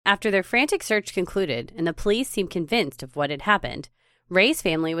After their frantic search concluded and the police seemed convinced of what had happened, Ray's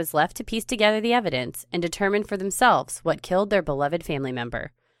family was left to piece together the evidence and determine for themselves what killed their beloved family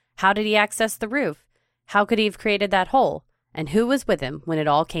member. How did he access the roof? How could he have created that hole? And who was with him when it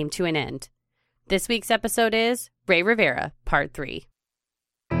all came to an end? This week's episode is Ray Rivera, Part 3.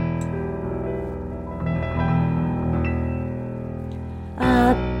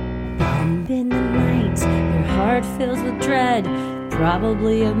 A bump in the night, your heart fills with dread.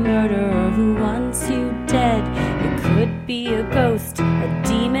 Probably a murderer who wants you dead. It could be a ghost, a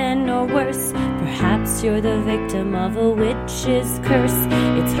demon, or worse. Perhaps you're the victim of a witch's curse.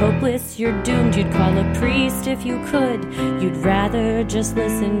 It's hopeless, you're doomed. You'd call a priest if you could. You'd rather just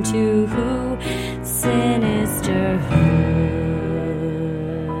listen to Sinisterhood.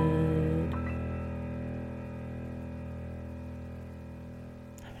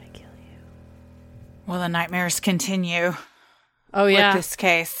 I'm gonna kill you. Well, the nightmares continue. Oh, yeah. With this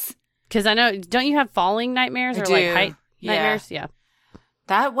case. Because I know, don't you have falling nightmares or like height nightmares? Yeah.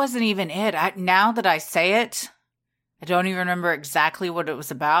 That wasn't even it. Now that I say it, I don't even remember exactly what it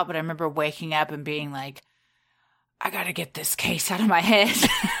was about, but I remember waking up and being like, I got to get this case out of my head.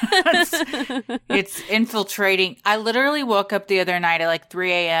 It's infiltrating. I literally woke up the other night at like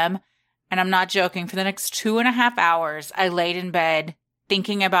 3 a.m. and I'm not joking. For the next 2.5 hours, I laid in bed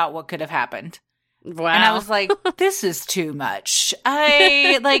thinking about what could have happened. Wow. And I was like, this is too much.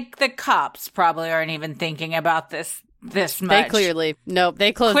 The cops probably aren't even thinking about this much. They closed the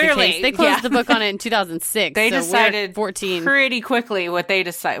case. They closed the book on it in 2006. They decided 14 pretty quickly what they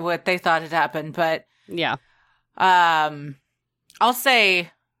thought had happened. But yeah, I'll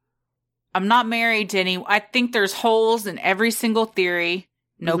say I'm not married to any. I think there's holes in every single theory.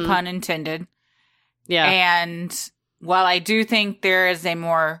 No pun intended. Yeah. And while I do think there is a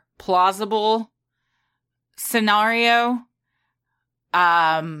more plausible scenario,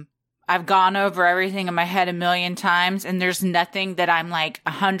 I've gone over everything in my head a million times, and there's nothing that I'm like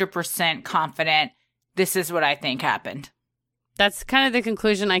 100% confident this is what I think happened. That's kind of the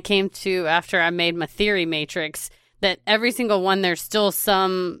conclusion I came to after I made my theory matrix, that every single one, there's still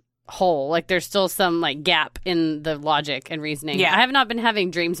some hole, like there's still some like gap in the logic and reasoning. Yeah. I have not been having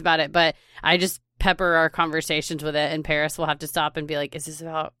dreams about it, but I just pepper our conversations with it, and Paris will have to stop and be like, is this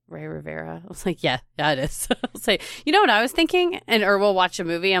about Ray Rivera? I was like, yeah, it is. I'll say, you know what I was thinking? Or we'll watch a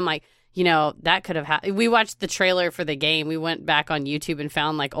movie. I'm like, that could have happened. We watched the trailer for the game. We went back on YouTube and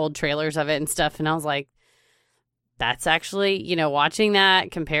found like old trailers of it and stuff. And I was like, that's actually, watching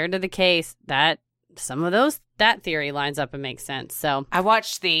that compared to the case, that some of that theory lines up and makes sense. So I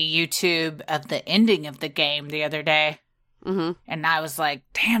watched the YouTube of the ending of the game the other day, and I was like,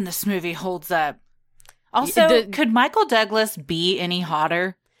 damn, this movie holds up. Also, could Michael Douglas be any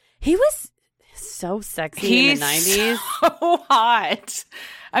hotter? He was so sexy in the 90s. So hot.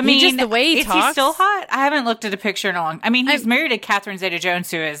 I mean, just the way he talks. Is he still hot? I haven't looked at a picture in a long. I mean, he's married to Catherine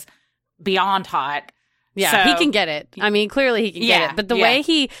Zeta-Jones, who is beyond hot. Yeah, so, he can get it. I mean, clearly he can get it. But the way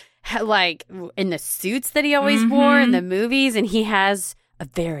he, like, in the suits that he always wore in the movies, and he has a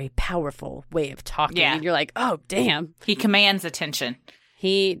very powerful way of talking. Yeah. And you're like, oh, damn. He commands attention.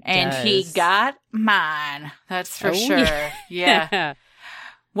 He does. And he got mine. That's for sure. Yeah. Yeah.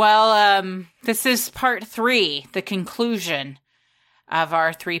 Well, this is part 3, the conclusion of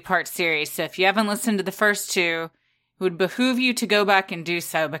our 3-part series. So if you haven't listened to the first 2, it would behoove you to go back and do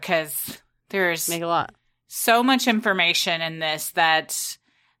so, because there's Make a lot. So much information in this that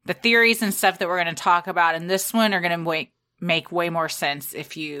the theories and stuff that we're going to talk about in this one are going to make way more sense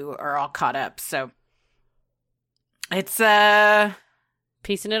if you are all caught up. So it's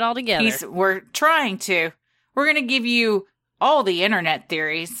piecing it all together. We're trying to. We're going to give you all the internet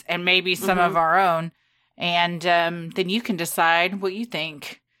theories and maybe some of our own. And then you can decide what you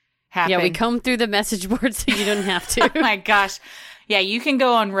think happened. Yeah, we comb through the message board so you don't have to. Oh my gosh. Yeah, you can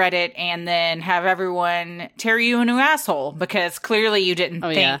go on Reddit and then have everyone tear you a new asshole, because clearly you didn't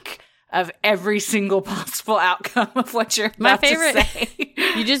think of every single possible outcome of what you're about to say.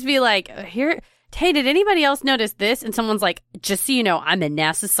 You just be like, hey, did anybody else notice this? And someone's like, just so you know, I'm a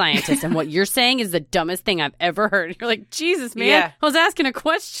NASA scientist, and what you're saying is the dumbest thing I've ever heard. You're like, Jesus, man, yeah. I was asking a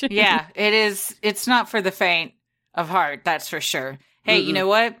question. Yeah, it is. It's not for the faint of heart, that's for sure. Hey, you know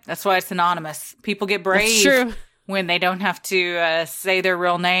what? That's why it's anonymous. People get brave when they don't have to say their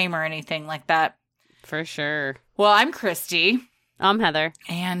real name or anything like that. For sure. Well, I'm Christy. I'm Heather.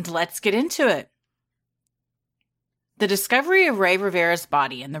 And let's get into it. The discovery of Ray Rivera's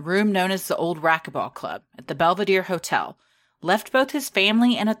body in the room known as the Old Racquetball Club at the Belvedere Hotel left both his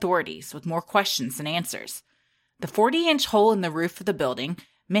family and authorities with more questions than answers. The 40-inch hole in the roof of the building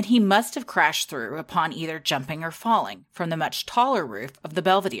meant he must have crashed through upon either jumping or falling from the much taller roof of the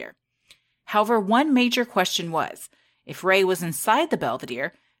Belvedere. However, one major question was, if Ray was inside the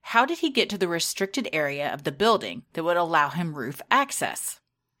Belvedere, how did he get to the restricted area of the building that would allow him roof access?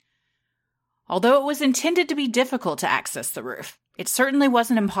 Although it was intended to be difficult to access the roof, it certainly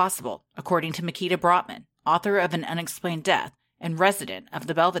wasn't impossible, according to Makita Brotman, author of An Unexplained Death and resident of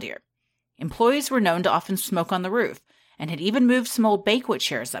the Belvedere. Employees were known to often smoke on the roof, and had even moved some old banquet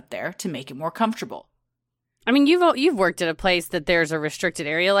chairs up there to make it more comfortable. I mean, you've worked at a place that there's a restricted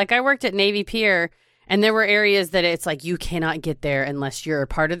area. Like, I worked at Navy Pier, and there were areas that it's like, you cannot get there unless you're a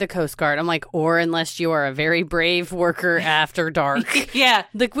part of the Coast Guard. I'm like, or unless you are a very brave worker after dark. Yeah.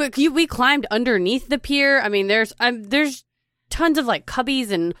 Like, we climbed underneath the pier. I mean, there's tons of, like,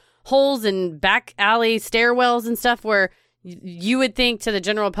 cubbies and holes and back alley stairwells and stuff where you would think to the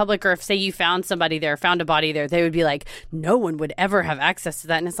general public, or if, say, you found somebody there, found a body there, they would be like, no one would ever have access to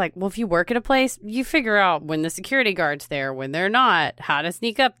that. And it's like, well, if you work at a place, you figure out when the security guard's there, when they're not, how to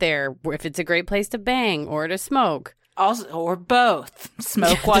sneak up there, if it's a great place to bang or to smoke. Also, or both.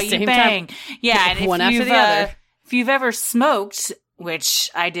 Smoke while you bang. Time. Yeah. And one after the other. If you've ever smoked, which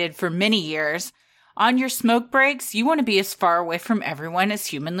I did for many years, on your smoke breaks, you want to be as far away from everyone as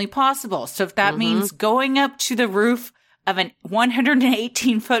humanly possible. So if that means going up to the roof of an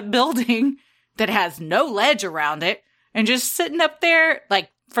 118-foot building that has no ledge around it and just sitting up there, like,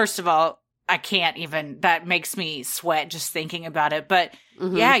 first of all, I can't even, that makes me sweat just thinking about it. But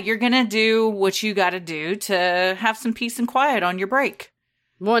yeah, you're going to do what you got to do to have some peace and quiet on your break.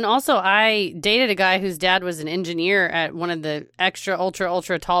 Well, and also I dated a guy whose dad was an engineer at one of the extra,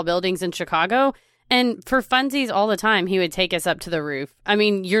 ultra tall buildings in Chicago. And for funsies all the time, he would take us up to the roof. I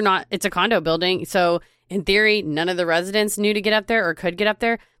mean, it's a condo building. So in theory, none of the residents knew to get up there or could get up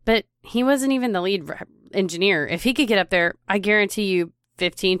there. But he wasn't even the lead engineer. If he could get up there, I guarantee you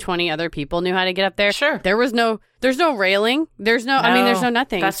 15, 20 other people knew how to get up there. Sure. There's no railing. There's no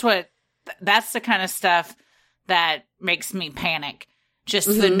nothing. That's the kind of stuff that makes me panic. Just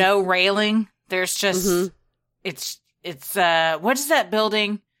the no railing. There's just, it's what is that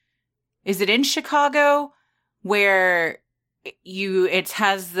building? Is it in Chicago where it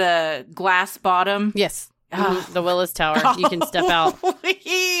has the glass bottom? Yes. The Willis Tower. You can step out.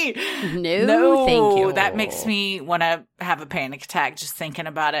 No, thank you. That makes me want to have a panic attack just thinking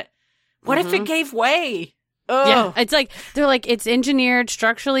about it. What if it gave way? Ugh. Yeah, it's like, they're like, it's engineered,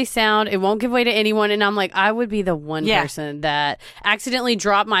 structurally sound, it won't give way to anyone. And I'm like, I would be the one person that accidentally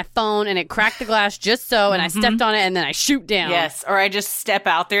dropped my phone and it cracked the glass just so, and I stepped on it and then I shoot down. Yes, or I just step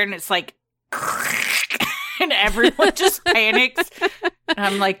out there and it's like, and everyone just panics. And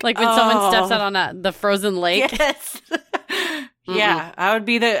I'm like when someone steps out on the frozen lake. Yes. Yeah,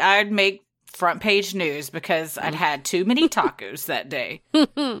 I'd make front page news because I'd had too many tacos that day.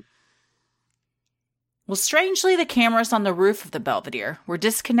 Well, strangely, the cameras on the roof of the Belvedere were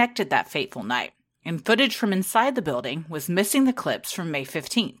disconnected that fateful night, and footage from inside the building was missing the clips from May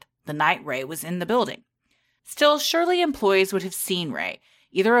 15th, the night Ray was in the building. Still, surely employees would have seen Ray,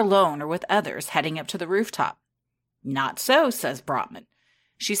 either alone or with others, heading up to the rooftop. Not so, says Brotman.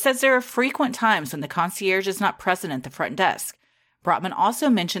 She says there are frequent times when the concierge is not present at the front desk. Brotman also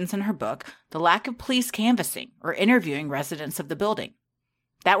mentions in her book the lack of police canvassing or interviewing residents of the building.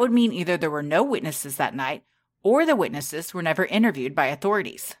 That would mean either there were no witnesses that night, or the witnesses were never interviewed by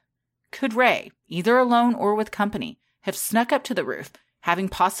authorities. Could Ray, either alone or with company, have snuck up to the roof, having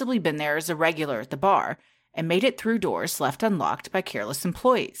possibly been there as a regular at the bar, and made it through doors left unlocked by careless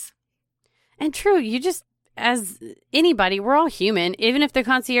employees? And true, as anybody, we're all human. Even if the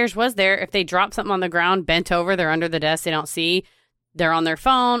concierge was there, if they drop something on the ground, bent over, they're under the desk, they don't see, they're on their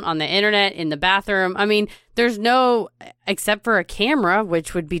phone, on the internet, in the bathroom. I mean, there's no, except for a camera,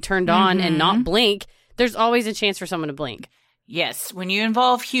 which would be turned on and not blink, there's always a chance for someone to blink. Yes, when you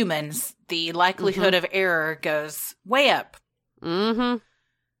involve humans, the likelihood of error goes way up.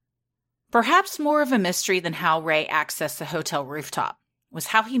 Perhaps more of a mystery than how Ray accessed the hotel rooftop was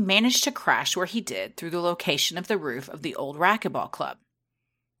how he managed to crash where he did through the location of the roof of the old racquetball club.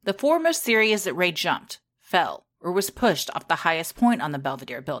 The foremost theory is that Ray jumped, fell, or was pushed off the highest point on the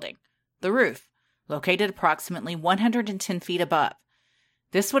Belvedere building, the roof, located approximately 110 feet above.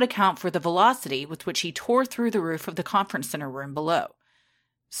 This would account for the velocity with which he tore through the roof of the conference center room below.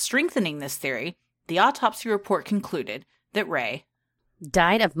 Strengthening this theory, the autopsy report concluded that Ray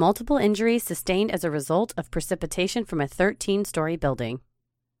died of multiple injuries sustained as a result of precipitation from a 13-story building.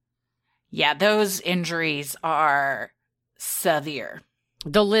 Yeah, those injuries are severe.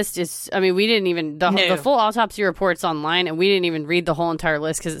 The list is, I mean, we didn't even, the full autopsy report's online, and we didn't even read the whole entire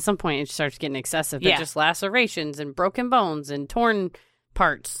list because at some point it starts getting excessive. But just lacerations and broken bones and torn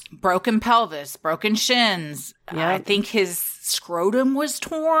parts. Broken pelvis, broken shins. Yeah. I think his scrotum was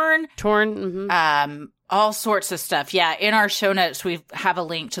torn. Mm-hmm. All sorts of stuff. Yeah, in our show notes, we have a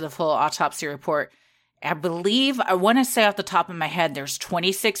link to the full autopsy report. I want to say off the top of my head, there's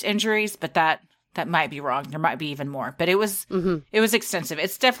 26 injuries, but that might be wrong. There might be even more. But it was extensive.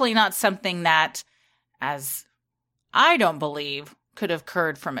 It's definitely not something that, as I don't believe, could have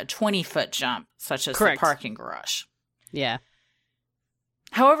occurred from a 20-foot jump, such as the parking garage. Yeah.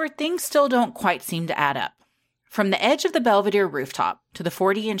 However, things still don't quite seem to add up. From the edge of the Belvedere rooftop to the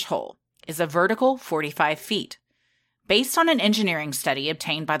 40-inch hole is a vertical 45 feet. Based on an engineering study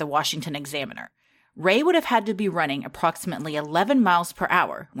obtained by the Washington Examiner, Ray would have had to be running approximately 11 miles per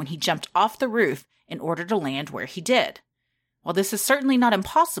hour when he jumped off the roof in order to land where he did. While this is certainly not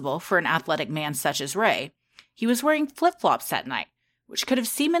impossible for an athletic man such as Ray, he was wearing flip-flops that night, which could have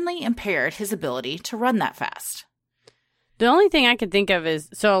seemingly impaired his ability to run that fast. The only thing I could think of is,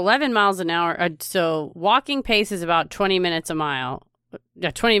 11 miles an hour, so walking pace is about 20 minutes a mile,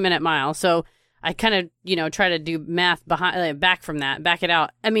 a 20-minute mile. So I kind of, try to do math back from that, back it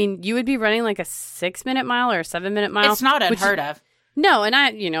out. I mean, you would be running like a 6-minute mile or a 7-minute mile. It's not unheard of. No, and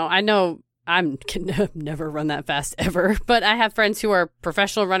I know I can never run that fast ever, but I have friends who are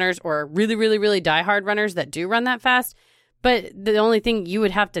professional runners or really, really, really diehard runners that do run that fast. But the only thing, you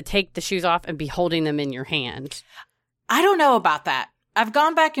would have to take the shoes off and be holding them in your hand. I don't know about that. I've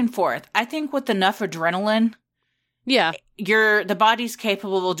gone back and forth. I think with enough adrenaline, yeah, the body's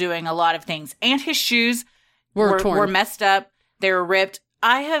capable of doing a lot of things. And his shoes were messed up. They were ripped.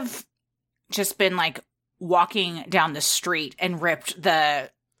 I have just been like walking down the street and ripped the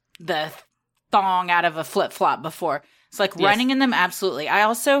thong out of a flip-flop before. It's like running in them, absolutely. I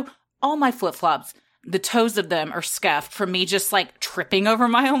also, all my flip-flops, the toes of them are scuffed from me just like tripping over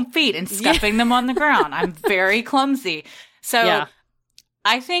my own feet and scuffing them on the ground. I'm very clumsy. So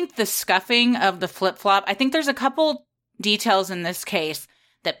I think the scuffing of the flip-flop, I think there's a couple details in this case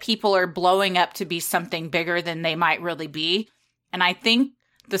that people are blowing up to be something bigger than they might really be. And I think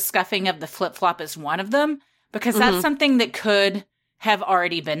the scuffing of the flip-flop is one of them because that's something that could have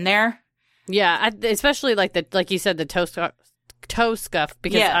already been there. Yeah, especially like you said, the toe scuff,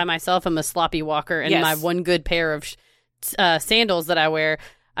 because I myself am a sloppy walker, and my one good pair of sandals that I wear,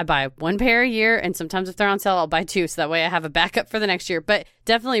 I buy one pair a year, and sometimes if they're on sale, I'll buy two, so that way I have a backup for the next year. But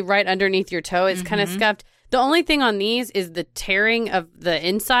definitely right underneath your toe, it's kind of scuffed. The only thing on these is the tearing of the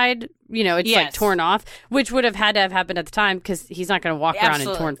inside. It's like torn off, which would have had to have happened at the time because he's not going to walk around in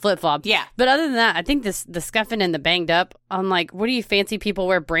torn flip-flops. Yeah. But other than that, I think the scuffing and the banged up, I'm like, what do you fancy people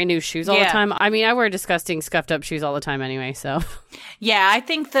wear brand new shoes all the time? I mean, I wear disgusting scuffed up shoes all the time anyway, so. Yeah, I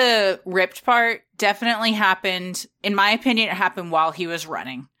think the ripped part definitely happened. In my opinion, it happened while he was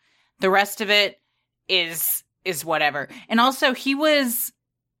running. The rest of it is whatever. And also, he was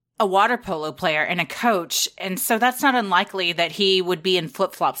a water polo player and a coach, and so that's not unlikely that he would be in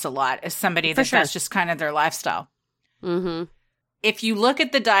flip-flops a lot as somebody that's just kind of their lifestyle. Mm-hmm. If you look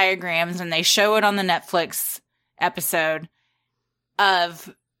at the diagrams, and they show it on the Netflix episode,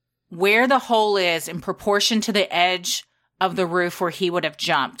 of where the hole is in proportion to the edge of the roof where he would have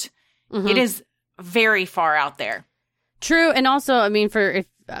jumped, it is very far out there. True, and also, I mean,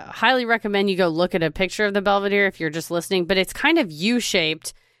 highly recommend you go look at a picture of the Belvedere if you're just listening, but it's kind of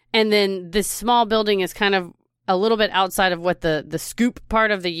U-shaped. And then this small building is kind of a little bit outside of what the scoop part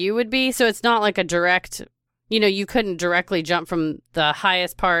of the U would be. So it's not like a direct, you couldn't directly jump from the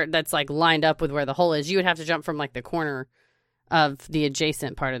highest part that's like lined up with where the hole is. You would have to jump from like the corner of the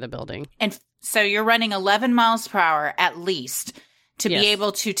adjacent part of the building. And so you're running 11 miles per hour at least to be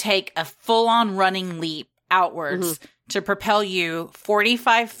able to take a full-on running leap outwards to propel you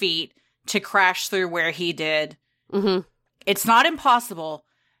 45 feet to crash through where he did. It's not impossible.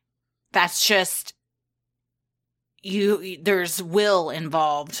 That's just there's will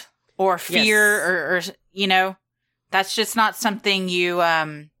involved or fear or that's just not something you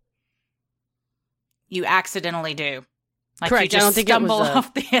accidentally do. Like correct. You just I don't think stumble it was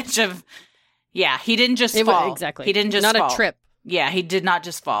off the edge of. Yeah, he didn't just fall. Exactly. He didn't just not fall. a trip. Yeah, he did not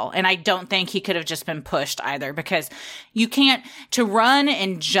just fall. And I don't think he could have just been pushed either, because you can't, to run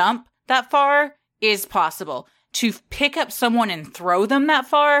and jump that far is possible. To pick up someone and throw them that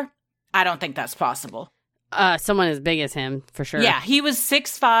far, I don't think that's possible. Someone as big as him, for sure. Yeah, he was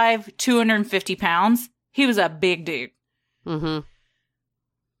 6'5", 250 pounds. He was a big dude.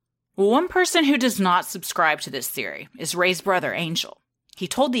 One person who does not subscribe to this theory is Ray's brother, Angel. He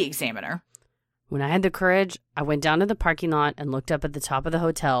told the Examiner, "When I had the courage, I went down to the parking lot and looked up at the top of the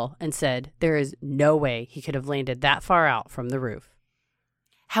hotel and said, there is no way he could have landed that far out from the roof."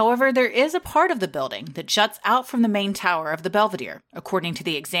 However, there is a part of the building that juts out from the main tower of the Belvedere, according to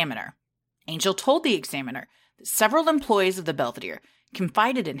the examiner. Angel told the examiner that several employees of the Belvedere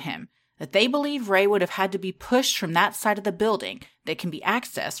confided in him that they believe Ray would have had to be pushed from that side of the building that can be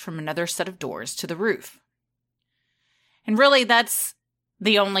accessed from another set of doors to the roof. And really, that's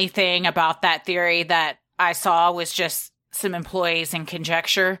the only thing about that theory that I saw was just some employees and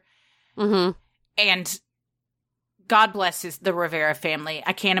conjecture. Mm-hmm. And God bless the Rivera family.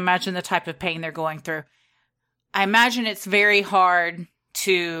 I can't imagine the type of pain they're going through. I imagine it's very hard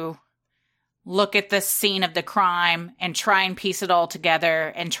to look at the scene of the crime and try and piece it all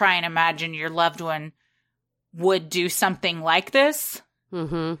together and try and imagine your loved one would do something like this.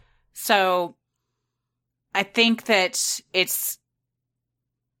 Mm-hmm. So I think that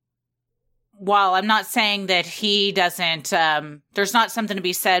while I'm not saying that he doesn't, there's not something to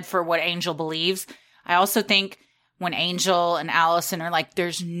be said for what Angel believes. I also think when Angel and Allison are like,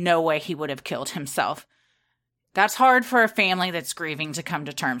 there's no way he would have killed himself. That's hard for a family that's grieving to come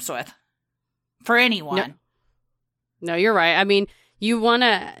to terms with. For anyone. No, you're right. I mean, you want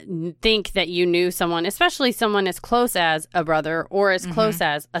to think that you knew someone, especially someone as close as a brother or as close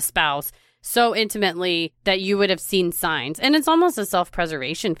as a spouse, so intimately that you would have seen signs. And it's almost a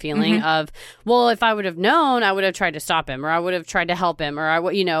self-preservation feeling of, well, if I would have known, I would have tried to stop him, or I would have tried to help him, or I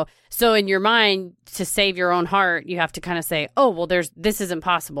would, so in your mind, to save your own heart, you have to kind of say, oh, well, this isn't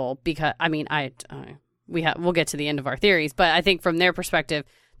possible because, I mean, we'll get to the end of our theories, but I think from their perspective,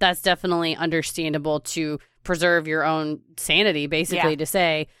 that's definitely understandable to preserve your own sanity, basically, to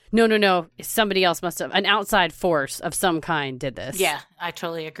say, no, somebody else must have, an outside force of some kind did this. Yeah, I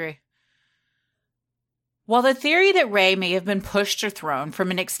totally agree. While the theory that Ray may have been pushed or thrown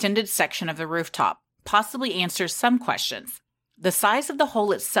from an extended section of the rooftop possibly answers some questions, the size of the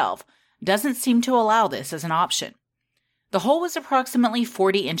hole itself doesn't seem to allow this as an option. The hole was approximately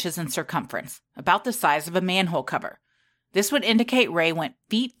 40 inches in circumference, about the size of a manhole cover. This would indicate Ray went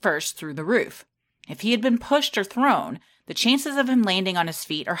feet first through the roof. If he had been pushed or thrown, the chances of him landing on his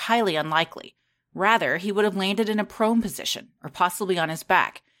feet are highly unlikely. Rather, he would have landed in a prone position, or possibly on his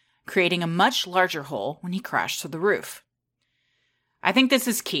back, creating a much larger hole when he crashed through the roof. I think this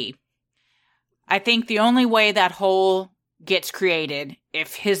is key. I think the only way that hole gets created,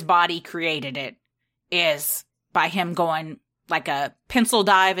 if his body created it, is by him going like a pencil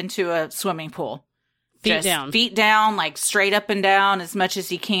dive into a swimming pool. Feet down, like straight up and down as much as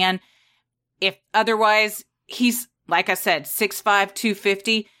he can. If otherwise, he's, like I said, 6'5",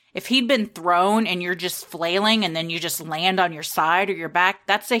 250. If he'd been thrown and you're just flailing and then you just land on your side or your back,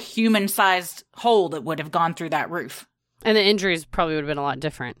 that's a human-sized hole that would have gone through that roof. And the injuries probably would have been a lot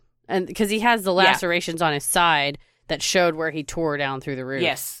different. And because he has the lacerations on his side that showed where he tore down through the roof.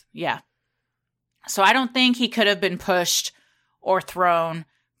 Yes, yeah. So I don't think he could have been pushed or thrown.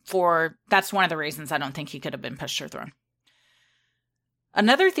 That's one of the reasons I don't think he could have been pushed or thrown.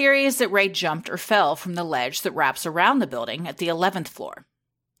 Another theory is that Ray jumped or fell from the ledge that wraps around the building at the 11th floor.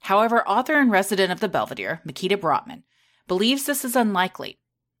 However, author and resident of the Belvedere, Makita Brotman, believes this is unlikely.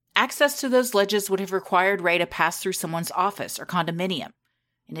 Access to those ledges would have required Ray to pass through someone's office or condominium.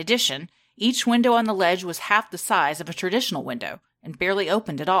 In addition, each window on the ledge was half the size of a traditional window and barely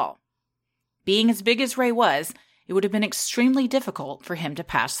opened at all. Being as big as Ray was, it would have been extremely difficult for him to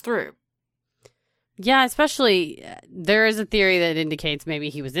pass through. Yeah, especially there is a theory that indicates maybe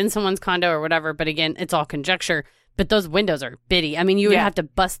he was in someone's condo or whatever, but again, it's all conjecture. But those windows are bitty. I mean, you would have to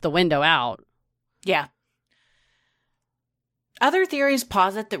bust the window out. Yeah. Other theories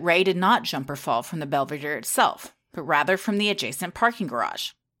posit that Ray did not jump or fall from the Belvedere itself, but rather from the adjacent parking garage.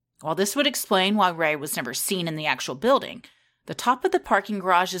 While this would explain why Ray was never seen in the actual building, the top of the parking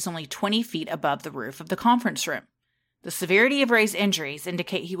garage is only 20 feet above the roof of the conference room. The severity of Ray's injuries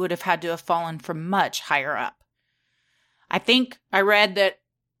indicate he would have had to have fallen from much higher up. I think I read that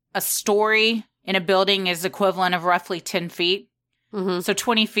a story in a building is equivalent of roughly 10 feet. Mm-hmm. So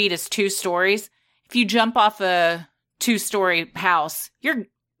 20 feet is 2 stories. If you jump off a 2-story house, you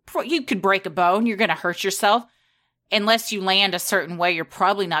could break a bone. You're going to hurt yourself. Unless you land a certain way, you're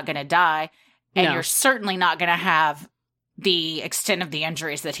probably not going to die. And you're certainly not going to have the extent of the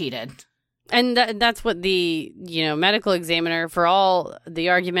injuries that he did. And that's what the medical examiner, for all the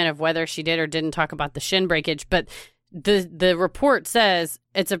argument of whether she did or didn't talk about the shin breakage, but the report says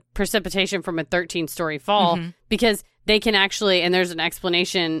it's a precipitation from a 13-story fall because they can actually, and there's an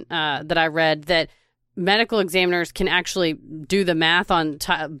explanation that I read that medical examiners can actually do the math on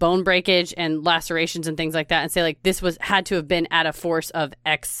bone breakage and lacerations and things like that and say like this had to have been at a force of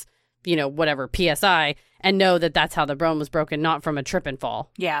X, whatever, PSI, and know that that's how the bone was broken, not from a trip and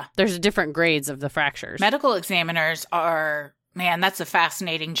fall. Yeah. There's different grades of the fractures. Medical examiners are man, that's a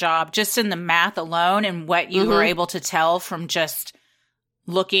fascinating job. Just in the math alone and what you were able to tell from just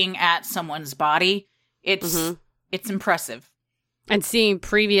looking at someone's body, it's impressive. And seeing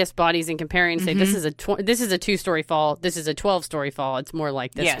previous bodies and comparing and say, this is a 2-story fall, this is a 12-story fall. It's more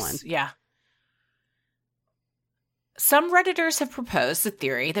like this one. Yeah. Some Redditors have proposed the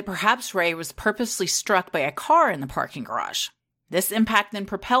theory that perhaps Ray was purposely struck by a car in the parking garage. This impact then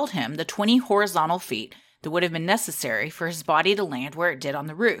propelled him the 20 horizontal feet that would have been necessary for his body to land where it did on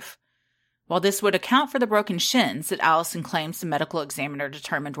the roof. While this would account for the broken shins that Allison claims the medical examiner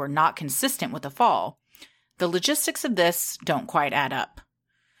determined were not consistent with the fall, the logistics of this don't quite add up.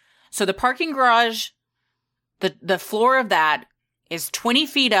 So the parking garage, the floor of that is 20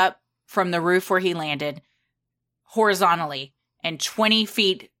 feet up from the roof where he landed, horizontally, and 20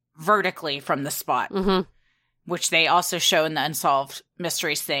 feet vertically from the spot, which they also show in the Unsolved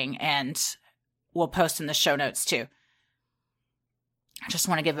Mysteries thing, and we'll post in the show notes too. I just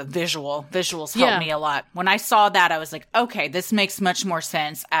want to give a visual. Visuals help me a lot. When I saw that, I was like, okay, this makes much more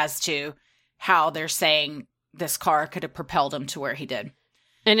sense as to how they're saying this car could have propelled him to where he did.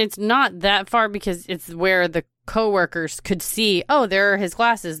 And it's not that far because it's where the coworkers could see, oh, there are his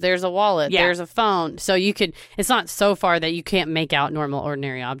glasses, there's a wallet, there's a phone. So you could, it's not so far that you can't make out normal,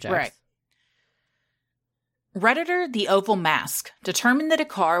 ordinary objects. Right. Redditor The Oval Mask determined that a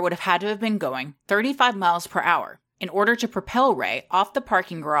car would have had to have been going 35 miles per hour in order to propel Ray off the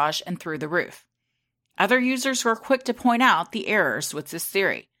parking garage and through the roof. Other users were quick to point out the errors with this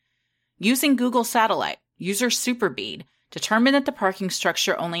theory. Using Google Satellite, user Superbead determined that the parking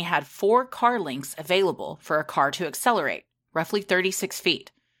structure only had 4 car lengths available for a car to accelerate, roughly 36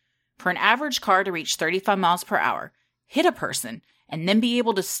 feet. For an average car to reach 35 miles per hour, hit a person, and then be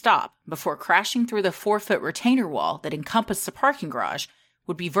able to stop before crashing through the 4-foot retainer wall that encompassed the parking garage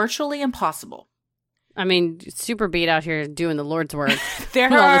would be virtually impossible. I mean, Superbead out here doing the Lord's work. There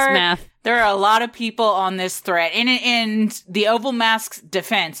all this math. There are a lot of people on this thread. In the Oval Mask's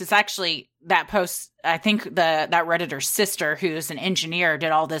defense, it's actually that post, I think that Redditor's sister, who's an engineer,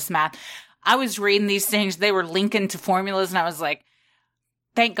 did all this math. I was reading these things. They were linking to formulas, and I was like,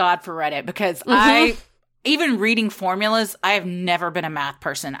 thank God for Reddit, because even reading formulas, I have never been a math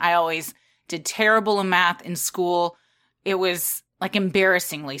person. I always did terrible in math in school. It was like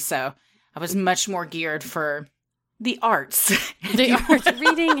embarrassingly so. I was much more geared for the arts. The arts.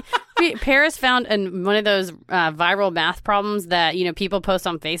 Reading. Paris found one of those viral math problems that, people post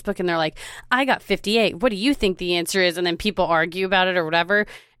on Facebook and they're like, I got 58. What do you think the answer is? And then people argue about it or whatever.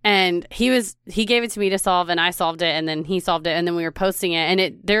 And he gave it to me to solve, and I solved it, and then he solved it, and then we were posting it. And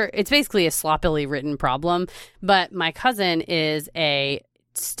it's basically a sloppily written problem. But my cousin is a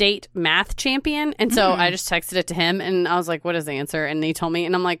state math champion, and so I just texted it to him, and I was like, what is the answer? And he told me,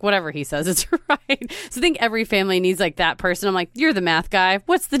 and I'm like, whatever he says is right. So I think every family needs like that person. I'm like, you're the math guy,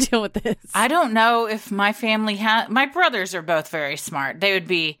 what's the deal with this? I don't know if my family my brothers are both very smart. They would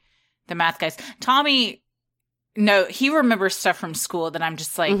be the math guys. Tommy, no, he remembers stuff from school that I'm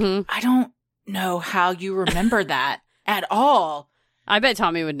just like, I don't know how you remember that at all. I bet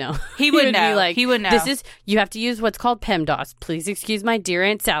Tommy would know. He would know. Be like, he would know. You have to use what's called PEMDAS. Please excuse my dear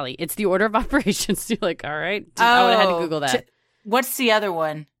Aunt Sally. It's the order of operations. You're like, all right. I would have had to Google that. What's the other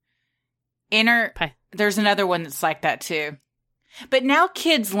one? There's another one that's like that too. But now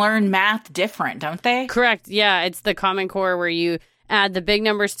kids learn math different, don't they? Correct. Yeah. It's the Common Core where you add the big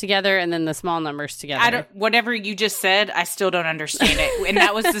numbers together and then the small numbers together. Whatever you just said, I still don't understand it. And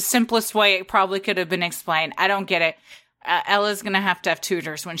that was the simplest way it probably could have been explained. I don't get it. Ella's going to have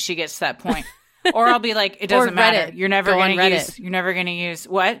tutors when she gets to that point. Or I'll be like, it doesn't matter. You're never going to use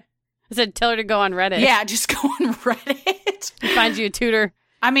what? I said, tell her to go on Reddit. Yeah, just go on Reddit. Find you a tutor.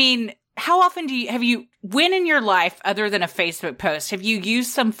 I mean, how often when in your life, other than a Facebook post, have you used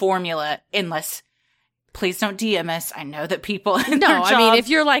some formula please don't DM us. I know that people I mean, if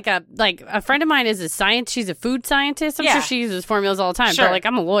you're like a friend of mine is she's a food scientist. I'm sure she uses formulas all the time. Sure. But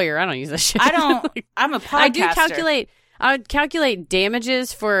I'm a lawyer. I don't use that shit. I don't. I'm a podcaster. I would calculate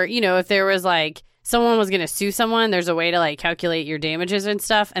damages for, if there was like someone was going to sue someone, there's a way to like calculate your damages and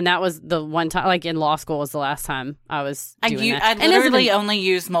stuff. And that was the one time, like in law school was the last time I was doing that. I literally only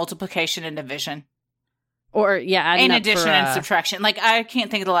use multiplication and division. Or, adding in addition and subtraction. Like, I can't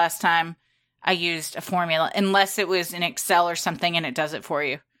think of the last time I used a formula, unless it was in Excel or something and it does it for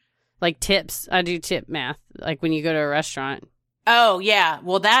you. Like tips. I do tip math, like when you go to a restaurant. Oh, yeah.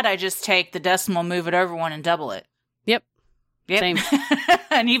 Well, that I just take the decimal, move it over one, and double it. Yep. Same.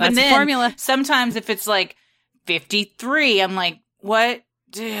 And even That's then, formula. Sometimes if it's like 53, I'm like, what?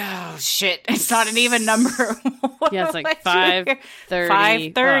 Oh, shit. It's not an even number. Yeah, it's like 5:30.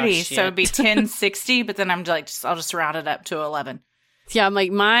 5:30. Oh, so it'd be 10:60, but then I'm like, I'll just round it up to 11. Yeah, I'm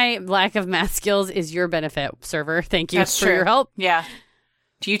like, my lack of math skills is your benefit, server. Thank you That's for true. your help. Yeah.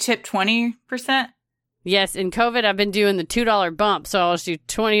 Do you tip 20%? Yes, in COVID, I've been doing the $2 bump, so I'll just do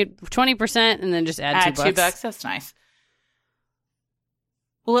 20% and then just add $2. $2. That's nice.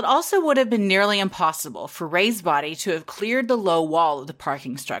 Well, it also would have been nearly impossible for Ray's body to have cleared the low wall of the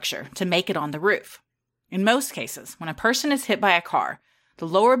parking structure to make it on the roof. In most cases, when a person is hit by a car, the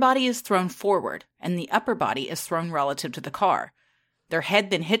lower body is thrown forward and the upper body is thrown relative to the car. Their head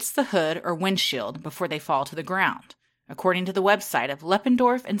then hits the hood or windshield before they fall to the ground, according to the website of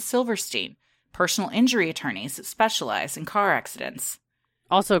Leppendorf and Silverstein, personal injury attorneys that specialize in car accidents.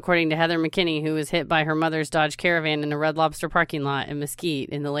 Also, according to Heather McKinney, who was hit by her mother's Dodge Caravan in a Red Lobster parking lot in Mesquite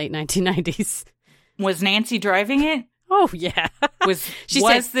in the late 1990s. Was Nancy driving it? Oh, yeah. Was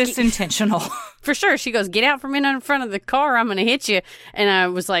said, this intentional? For sure. She goes, get out from in front of the car. I'm going to hit you. And I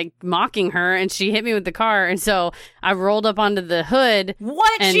was like mocking her, and she hit me with the car. And so I rolled up onto the hood.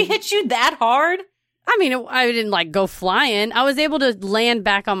 What? She hit you that hard? I mean, I didn't like go flying. I was able to land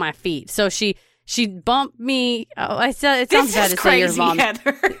back on my feet. So she bumped me. Oh, I said it sounds bad to say your mom.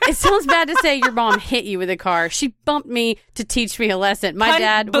 It sounds bad to say your mom hit you with a car. She bumped me to teach me a lesson. My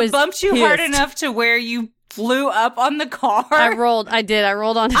dad was bumped you pissed. hard enough to where you flew up on the car. I rolled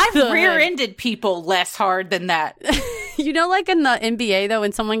onto I've the rear-ended people less hard than that. You know, like in the NBA, though,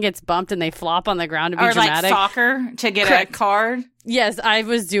 when someone gets bumped and they flop on the ground to be or dramatic? Like soccer to get Correct. a card? Yes, I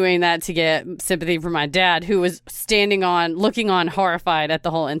was doing that to get sympathy for my dad, who was looking on horrified at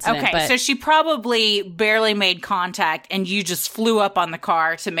the whole incident. Okay, so she probably barely made contact and you just flew up on the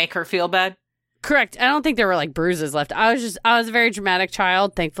car to make her feel bad? Correct. I don't think there were like bruises left. I was a very dramatic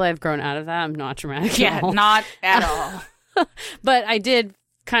child. Thankfully, I've grown out of that. I'm not dramatic at all. Not at all. But I did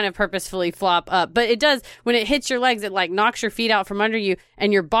kind of purposefully flop up. But it does, when it hits your legs, it like knocks your feet out from under you,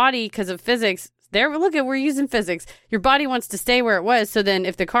 and your body, because of physics, we're using physics. Your body wants to stay where it was. So then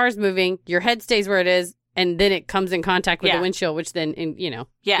if the car's moving, your head stays where it is, and then it comes in contact with the windshield, which then,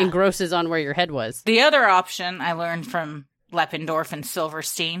 engrosses on where your head was. The other option I learned from Leppendorf and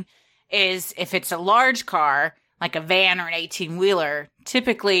Silverstein is if it's a large car, like a van or an 18-wheeler,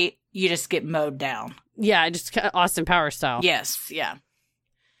 typically you just get mowed down. Yeah, just Austin Powers style. Yes, yeah.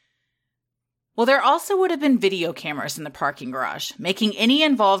 Well, there also would have been video cameras in the parking garage, making any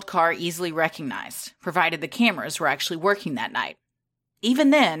involved car easily recognized, provided the cameras were actually working that night. Even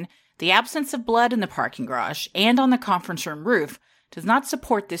then, the absence of blood in the parking garage and on the conference room roof does not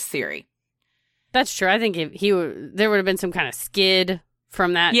support this theory. That's true. I think there would have been some kind of skid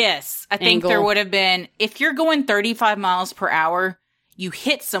from that. Yes, I think there would have been. If you're going 35 miles per hour, you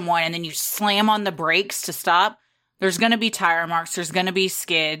hit someone and then you slam on the brakes to stop, there's going to be tire marks. There's going to be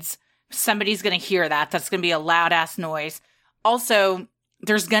skids. Somebody's going to hear that. That's going to be a loud-ass noise. Also,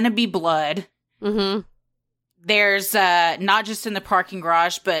 there's going to be blood. Mm-hmm. There's not just in the parking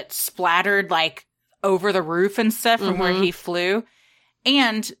garage, but splattered like over the roof and stuff from where he flew.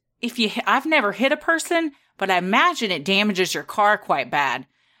 And I've never hit a person, but I imagine it damages your car quite bad.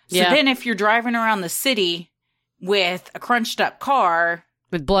 So then if you're driving around the city with a crunched up car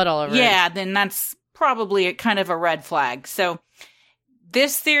with blood all over it, then that's probably a kind of a red flag. So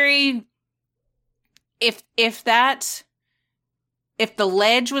this theory, if the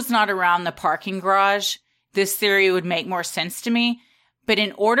ledge was not around the parking garage, this theory would make more sense to me. But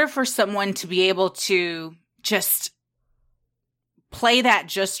in order for someone to be able to just play that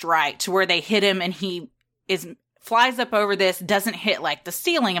just right to where they hit him and he flies up over this, doesn't hit like the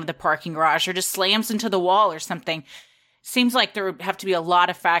ceiling of the parking garage or just slams into the wall or something, seems like there would have to be a lot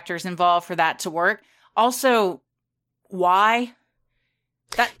of factors involved for that to work. Also, why?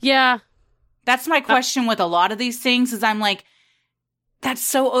 That's my question with a lot of these things is I'm like, that's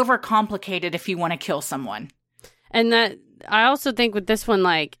so overcomplicated if you want to kill someone. And that I also think with this one,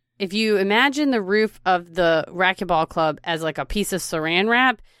 like, if you imagine the roof of the racquetball club as like a piece of saran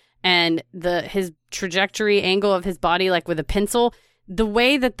wrap and his trajectory angle of his body, like with a pencil, the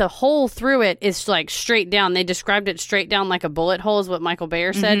way that the hole through it is like straight down. They described it straight down like a bullet hole is what Michael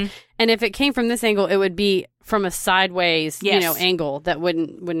Bayer said. Mm-hmm. And if it came from this angle, it would be from a sideways, angle that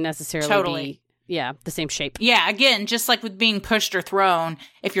wouldn't necessarily be the same shape. Yeah, again, just like with being pushed or thrown,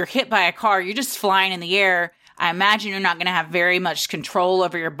 if you're hit by a car, you're just flying in the air. I imagine you're not going to have very much control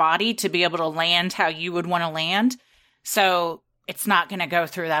over your body to be able to land how you would want to land. So it's not going to go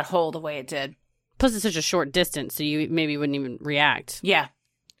through that hole the way it did. Plus, it's such a short distance, so you maybe wouldn't even react. Yeah.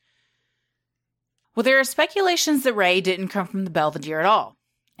 Well, there are speculations that Ray didn't come from the Belvedere at all.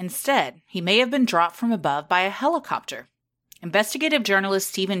 Instead, he may have been dropped from above by a helicopter. Investigative journalist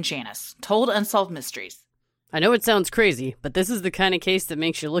Stephen Janis told Unsolved Mysteries. I know it sounds crazy, but this is the kind of case that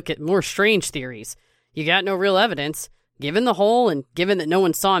makes you look at more strange theories. You got no real evidence. Given the hole and given that no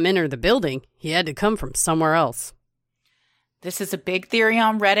one saw him enter the building, he had to come from somewhere else. This is a big theory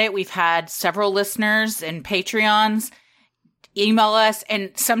on Reddit. We've had several listeners and Patreons email us,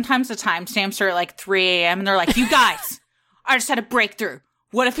 and sometimes the timestamps are at like 3 a.m. and they're like, you guys, I just had a breakthrough.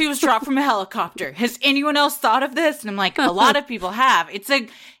 What if he was dropped from a helicopter? Has anyone else thought of this? And I'm like, a lot of people have. It's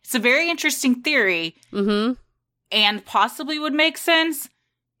a very interesting theory, and possibly would make sense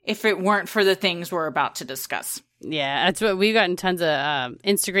if it weren't for the things we're about to discuss. Yeah, that's what we've gotten tons of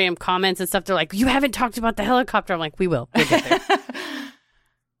Instagram comments and stuff. They're like, you haven't talked about the helicopter. I'm like, we will. We'll get there.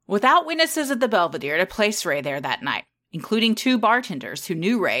 Without witnesses at the Belvedere to place Ray there that night, including 2 bartenders who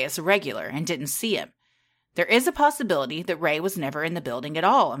knew Ray as a regular and didn't see him, there is a possibility that Ray was never in the building at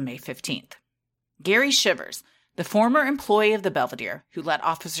all on May 15th. Gary Shivers, the former employee of the Belvedere who let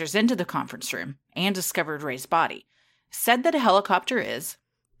officers into the conference room and discovered Ray's body, said that a helicopter is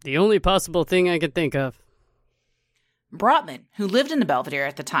the only possible thing I could think of. Brotman, who lived in the Belvedere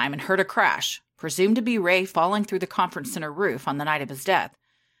at the time and heard a crash, presumed to be Ray falling through the conference center roof on the night of his death,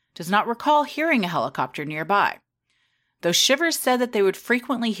 does not recall hearing a helicopter nearby. Though Shivers said that they would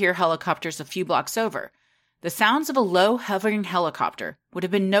frequently hear helicopters a few blocks over, the sounds of a low, hovering helicopter would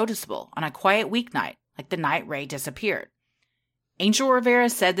have been noticeable on a quiet weeknight like the night Ray disappeared. Angel Rivera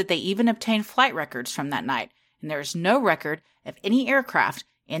said that they even obtained flight records from that night, and there is no record of any aircraft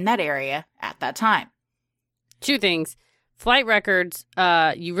in that area at that time. 2 things. Flight records,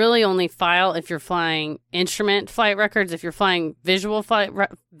 you really only file if you're flying instrument flight records. If you're flying visual flight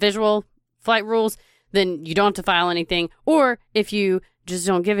rules, then you don't have to file anything. Or if you just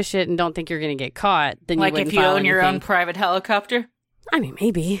don't give a shit and don't think you're going to get caught, then you wouldn't file anything. Like if you own your own private helicopter? I mean,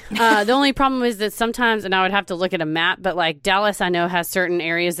 maybe. The only problem is that sometimes, and I would have to look at a map, but like Dallas, I know, has certain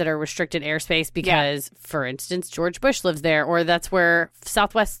areas that are restricted airspace because, for instance, George Bush lives there, or that's where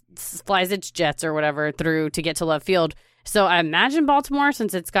Southwest flies its jets or whatever through to get to Love Field. So I imagine Baltimore,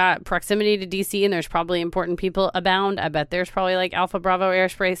 since it's got proximity to DC and there's probably important people abound, I bet there's probably like Alpha Bravo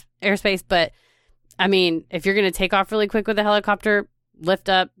airspace. But I mean, if you're going to take off really quick with a helicopter, lift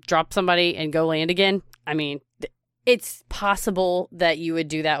up, drop somebody, and go land again, I mean, it's possible that you would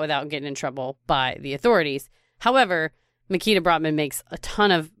do that without getting in trouble by the authorities. However, Makita Brotman makes a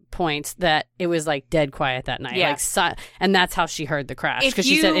ton of points that it was like dead quiet that night. Yeah. And that's how she heard the crash, because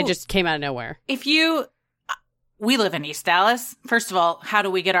she said it just came out of nowhere. We live in East Dallas. First of all, how do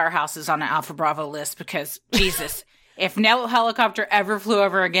we get our houses on an Alpha Bravo list? Because, Jesus, if no helicopter ever flew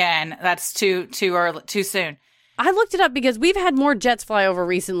over again, that's too early, too soon. I looked it up because we've had more jets fly over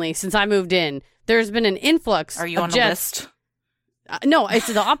recently since I moved in. There's been an influx Are you of on jets. a list? No, it's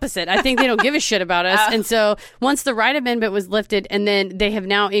the opposite. I think they don't give a shit about us. And so once the Wright Amendment was lifted, and then they have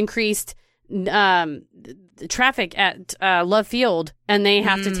now increased traffic at Love Field, and they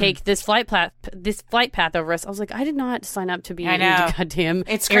have to take this flight path over us. I was like, I did not sign up to be in the goddamn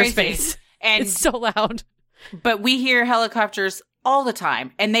airspace. And it's so loud. But we hear helicopters all the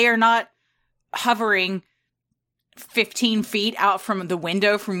time, and they are not hovering 15 feet out from the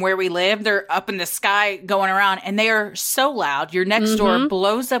window from where we live. They're up in the sky going around, and they are so loud. Your next door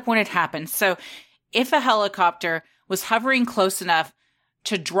blows up when it happens. So if a helicopter was hovering close enough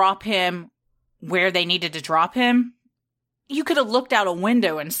to drop him where they needed to drop him, you could have looked out a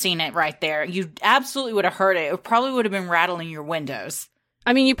window and seen it right there. You absolutely would have heard it. It probably would have been rattling your windows.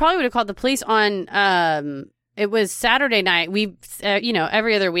 I mean, you probably would have called the police on, it was Saturday night. We,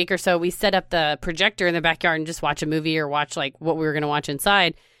 every other week or so, we set up the projector in the backyard and just watch a movie or watch like what we were going to watch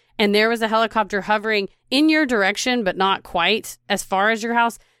inside. And there was a helicopter hovering in your direction, but not quite as far as your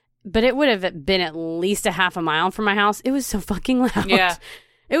house. But it would have been at least a half a mile from my house. It was so fucking loud. Yeah.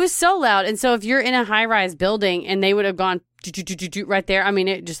 It was so loud. And so if you're in a high-rise building and they would have gone right there, I mean,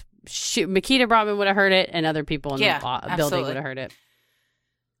 it just, Makita Brotman would have heard it, and other people in the building would have heard it.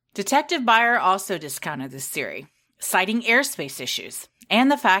 Detective Byer also discounted this theory, citing airspace issues and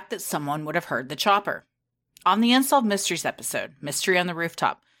the fact that someone would have heard the chopper. On the Unsolved Mysteries episode, Mystery on the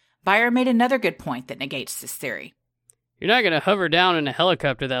Rooftop, Byer made another good point that negates this theory. You're not going to hover down in a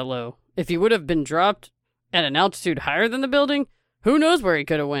helicopter that low. If he would have been dropped at an altitude higher than the building, who knows where he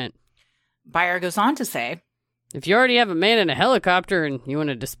could have went. Byer goes on to say, if you already have a man in a helicopter and you want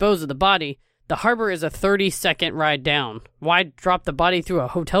to dispose of the body, the harbor is a 30-second ride down. Why drop the body through a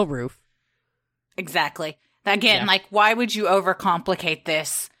hotel roof? Exactly. Again, why would you overcomplicate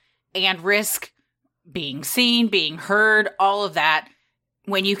this and risk being seen, being heard, all of that,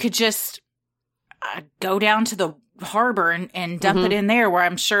 when you could just go down to the harbor and dump it in there, where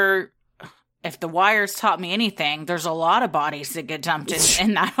I'm sure if the wires taught me anything, there's a lot of bodies that get dumped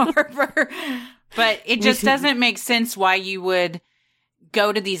in that harbor. But it just doesn't make sense why you would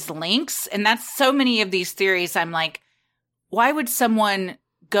go to these links. And that's so many of these theories. I'm like, why would someone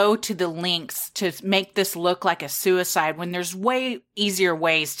go to the links to make this look like a suicide when there's way easier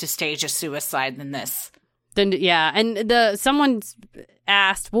ways to stage a suicide than this? Then yeah, and someone's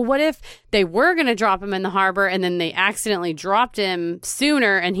asked, well, what if they were going to drop him in the harbor and then they accidentally dropped him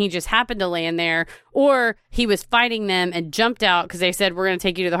sooner and he just happened to land there, or he was fighting them and jumped out because they said, we're going to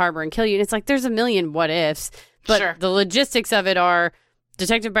take you to the harbor and kill you. And it's like, there's a million what ifs, but Sure. The logistics of it are,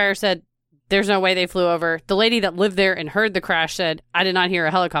 Detective Beyer said, there's no way they flew over. The lady that lived there and heard the crash said, I did not hear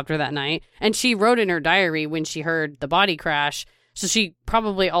a helicopter that night. And she wrote in her diary when she heard the body crash. So she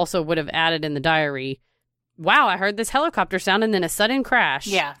probably also would have added in the diary, wow, I heard this helicopter sound and then a sudden crash.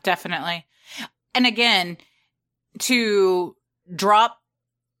 Yeah, definitely. And again, to drop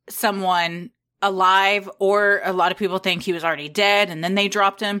someone alive, or a lot of people think he was already dead and then they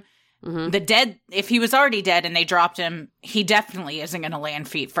dropped him. Mm-hmm. If he was already dead and they dropped him, he definitely isn't going to land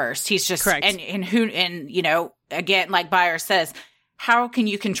feet first. He's just, correct. And you know, again, like Beyer says, how can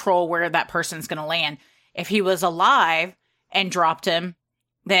you control where that person's going to land? If he was alive and dropped him,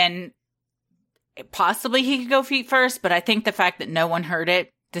 then possibly he could go feet first. But I think the fact that no one heard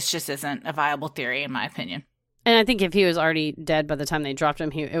it, this just isn't a viable theory, in my opinion. And I think if he was already dead by the time they dropped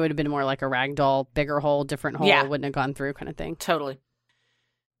him, it would have been more like a rag doll, bigger hole, different hole, wouldn't have gone through kind of thing. Totally.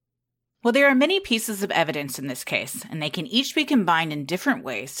 Well, there are many pieces of evidence in this case, and they can each be combined in different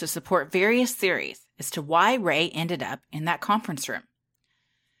ways to support various theories as to why Ray ended up in that conference room.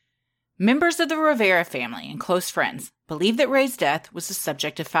 Members of the Rivera family and close friends believe that Ray's death was the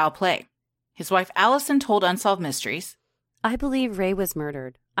subject of foul play. His wife Allison told Unsolved Mysteries, I believe Ray was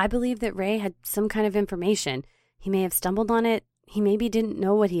murdered. I believe that Ray had some kind of information. He may have stumbled on it. He maybe didn't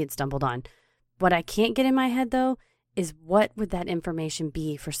know what he had stumbled on. What I can't get in my head, though, is what would that information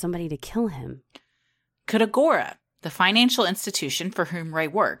be for somebody to kill him? Could Agora, the financial institution for whom Ray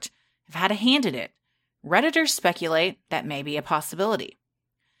worked, have had a hand in it? Redditors speculate that may be a possibility.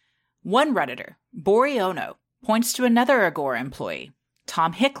 One Redditor, Boriono, points to another Agora employee,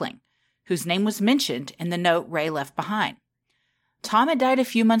 Tom Hickling, whose name was mentioned in the note Ray left behind. Tom had died a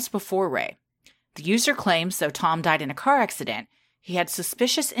few months before Ray. The user claims though Tom died in a car accident, he had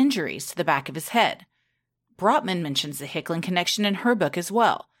suspicious injuries to the back of his head. Brotman mentions the Hickling connection in her book as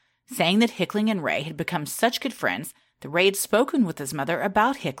well, saying that Hickling and Ray had become such good friends that Ray had spoken with his mother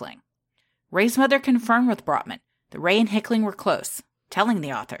about Hickling. Ray's mother confirmed with Brotman that Ray and Hickling were close, telling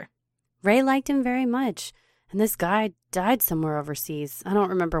the author, Ray liked him very much, and this guy died somewhere overseas. I don't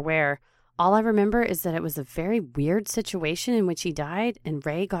remember where. All I remember is that it was a very weird situation in which he died, and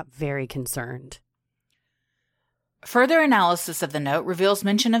Ray got very concerned. Further analysis of the note reveals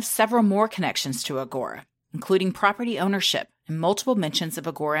mention of several more connections to Agora, including property ownership and multiple mentions of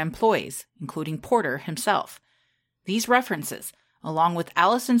Agora employees, including Porter himself. These references, along with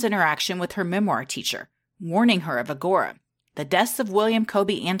Allison's interaction with her memoir teacher, warning her of Agora, the deaths of William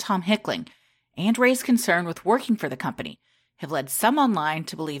Colby and Tom Hickling, and Ray's concern with working for the company, have led some online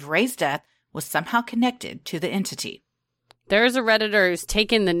to believe Ray's death was somehow connected to the entity. There's a Redditor who's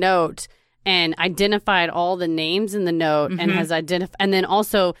taken the note and identified all the names in the note and has identified, and then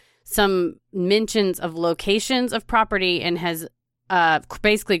also some mentions of locations of property, and has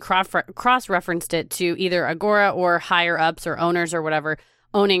basically cross-referenced it to either Agora or higher-ups or owners or whatever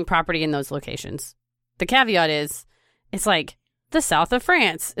owning property in those locations. The caveat is, it's like the south of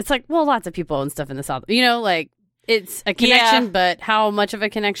France. It's like, well, lots of people own stuff in the south. You know, like, it's a connection, but how much of a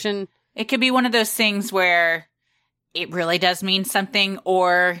connection? It could be one of those things where it really does mean something,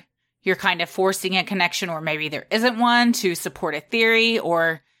 or you're kind of forcing a connection, or maybe there isn't one to support a theory,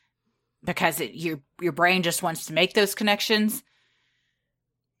 or because your brain just wants to make those connections.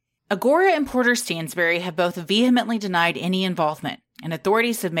 Agora and Porter Stansberry have both vehemently denied any involvement, and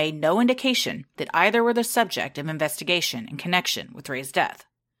authorities have made no indication that either were the subject of investigation in connection with Ray's death.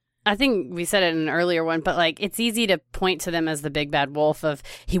 I think we said it in an earlier one, but like, it's easy to point to them as the big bad wolf of,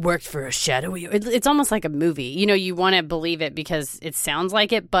 he worked for a shadowy. It's almost like a movie. You know, you want to believe it because it sounds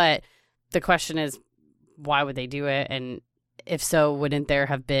like it, but the question is, why would they do it? And if so, wouldn't there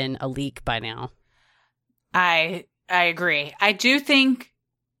have been a leak by now? I agree. I do think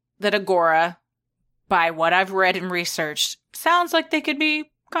that Agora, by what I've read and researched, sounds like they could be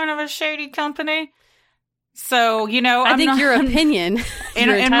kind of a shady company. So, you know, I think your opinion,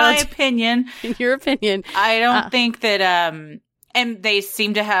 in my opinion, I don't think that, and they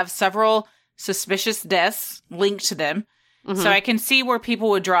seem to have several suspicious deaths linked to them. Mm-hmm. So I can see where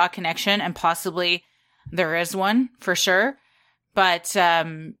people would draw a connection, and possibly there is one for sure. But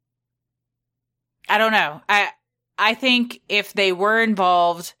I don't know. I think if they were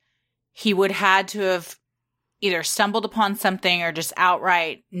involved, he would had to have either stumbled upon something or just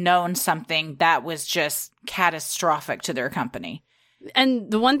outright known something that was just catastrophic to their company. And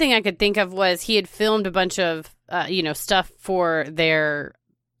the one thing I could think of was he had filmed a bunch of, stuff for their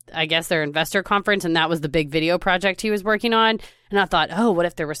investor conference, and that was the big video project he was working on. And I thought, oh, what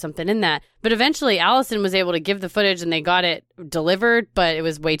if there was something in that? But eventually Allison was able to give the footage and they got it delivered, but it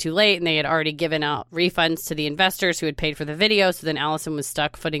was way too late and they had already given out refunds to the investors who had paid for the video. So then Allison was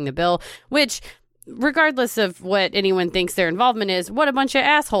stuck footing the bill, which, regardless of what anyone thinks their involvement is, what a bunch of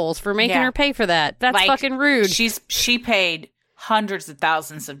assholes for making her pay for that. That's fucking rude. She paid hundreds of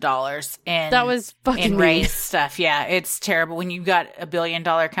thousands of dollars in mean. Ray's stuff. Yeah, it's terrible when you've got $1 billion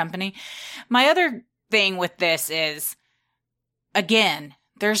company. My other thing with this is, again,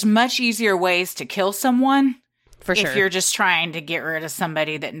 there's much easier ways to kill someone for sure if you're just trying to get rid of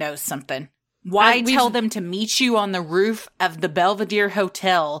somebody that knows something. Why tell them to meet you on the roof of the Belvedere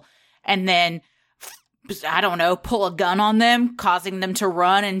Hotel and then, I don't know, pull a gun on them, causing them to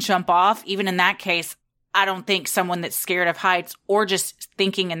run and jump off? Even in that case, I don't think someone that's scared of heights or just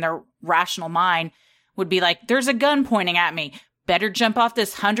thinking in their rational mind would be like, there's a gun pointing at me. Better jump off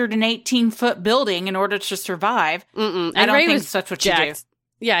this 118-foot building in order to survive. I don't think that's what you do.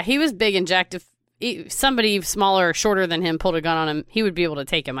 Yeah, he was big and jacked. If somebody smaller or shorter than him pulled a gun on him, he would be able to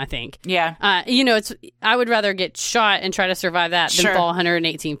take him, I think. Yeah. I would rather get shot and try to survive that than fall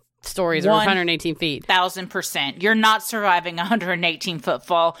 118 stories or 118 feet. 1,000%. You're not surviving a 118-foot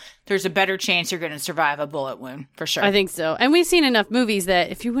fall. There's a better chance you're going to survive a bullet wound, for sure. I think so. And we've seen enough movies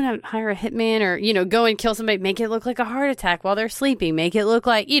that if you want to hire a hitman or, go and kill somebody, make it look like a heart attack while they're sleeping. Make it look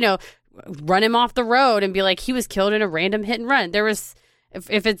like, run him off the road and be like, he was killed in a random hit and run. There was,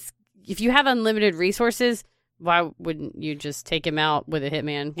 if you have unlimited resources, why wouldn't you just take him out with a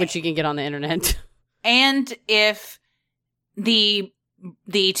hitman, which you can get on the internet? And if the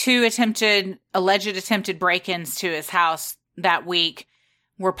two alleged attempted break-ins to his house that week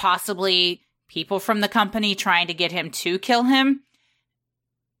were possibly people from the company trying to get him to kill him,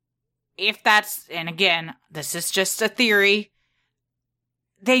 if that's, and again, this is just a theory,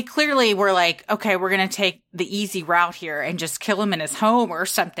 they clearly were like, okay, we're going to take the easy route here and just kill him in his home or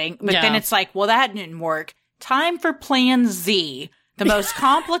something. But then it's like, well, that didn't work. Time for plan Z, the most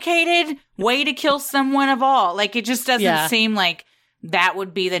complicated way to kill someone of all. Like, it just doesn't seem like that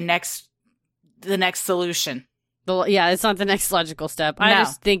would be the next solution. It's not the next logical step. I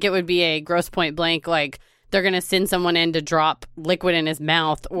just think it would be a gross point blank, like they're going to send someone in to drop liquid in his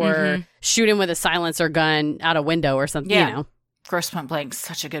mouth or shoot him with a silencer gun out a window or something, Gross Point Blank,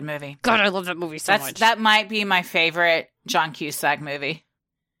 such a good movie. God, I love that movie so much. That might be my favorite John Cusack movie.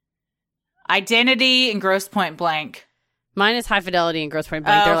 Identity and Gross Point Blank. Mine is High Fidelity and Gross Point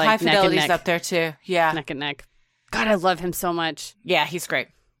Blank. They're like High Fidelity's neck and neck. up there too. Yeah. Neck and neck. God, I love him so much. Yeah, he's great.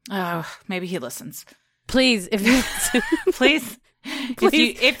 Oh, maybe he listens. Please, if you please.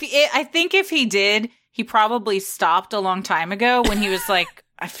 I think if he did, he probably stopped a long time ago when he was like,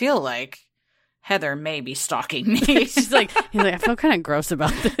 I feel like Heather may be stalking me. he's like, I feel kind of gross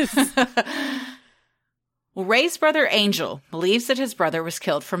about this. Well, Ray's brother Angel believes that his brother was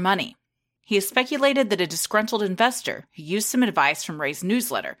killed for money. He has speculated that a disgruntled investor who used some advice from Ray's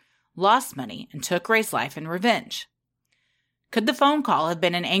newsletter lost money and took Ray's life in revenge. Could the phone call have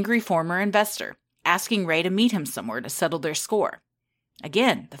been an angry former investor asking Ray to meet him somewhere to settle their score?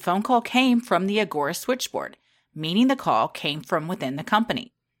 Again, the phone call came from the Agora switchboard, meaning the call came from within the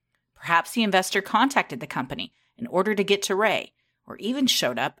company. Perhaps the investor contacted the company in order to get to Ray, or even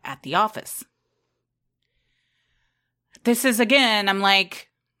showed up at the office. This is, again, I'm like,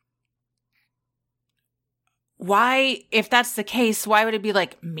 why, if that's the case, why would it be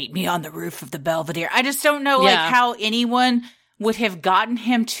like, meet me on the roof of the Belvedere? I just don't know how anyone would have gotten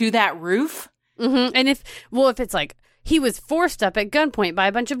him to that roof. Mm-hmm. And if it's like, he was forced up at gunpoint by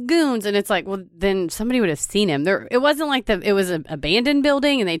a bunch of goons, and it's like, well, then somebody would have seen him. It wasn't like it was an abandoned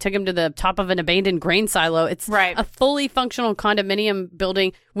building, and they took him to the top of an abandoned grain silo. It's a fully functional condominium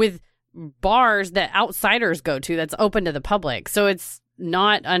building with bars that outsiders go to that's open to the public. So it's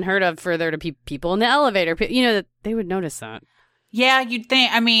not unheard of for there to be people in the elevator. That they would notice that. Yeah, you'd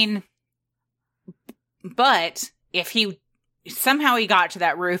think. I mean, but if he got to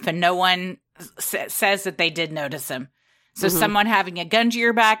that roof and no one says that they did notice him. So someone having a gun to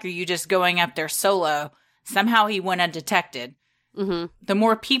your back or you just going up there solo, somehow he went undetected. Mm-hmm. The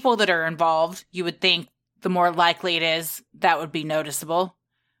more people that are involved, you would think the more likely it is that would be noticeable.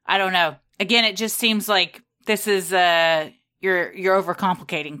 I don't know. Again, it just seems like this is you're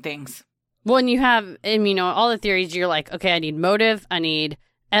overcomplicating things. Well, and you have, all the theories, you're like, okay, I need motive, I need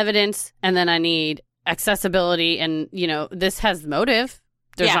evidence, and then I need accessibility, and, this has motive.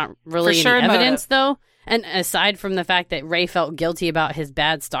 There's not really any evidence, though. And aside from the fact that Ray felt guilty about his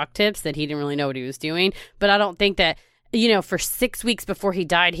bad stock tips, that he didn't really know what he was doing. But I don't think that, for 6 weeks before he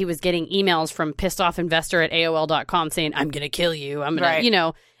died, he was getting emails from pissed off investor at AOL.com saying, I'm going to kill you. I'm going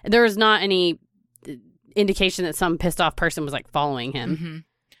to, there was not any indication that some pissed off person was following him. Mm-hmm.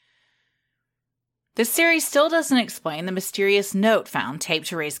 This series still doesn't explain the mysterious note found taped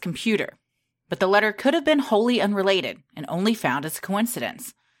to Ray's computer. But the letter could have been wholly unrelated and only found as a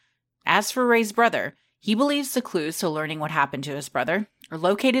coincidence. As for Ray's brother, he believes the clues to learning what happened to his brother are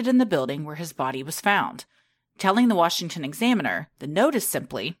located in the building where his body was found. Telling the Washington Examiner, the note is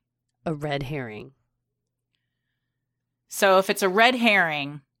simply a red herring. So if it's a red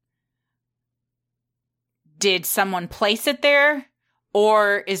herring, did someone place it there?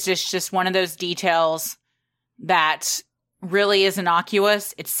 Or is this just one of those details that really is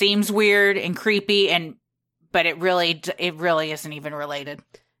innocuous? It seems weird and creepy, but it really isn't even related.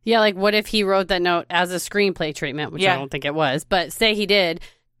 Yeah, what if he wrote that note as a screenplay treatment, which I don't think it was, but say he did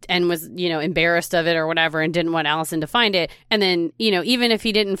and was, embarrassed of it or whatever and didn't want Allison to find it. And then, even if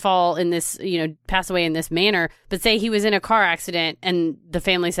he didn't fall in this, pass away in this manner, but say he was in a car accident and the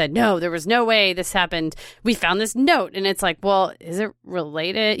family said, no, there was no way this happened. We found this note. And it's well, is it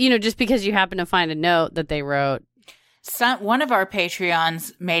related? Just because you happen to find a note that they wrote. One of our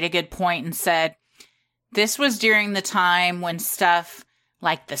Patreons made a good point and said, this was during the time when stuff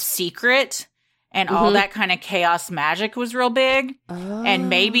like The Secret and all that kind of chaos magic was real big. Oh. And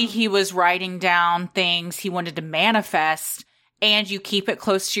maybe he was writing down things he wanted to manifest, and you keep it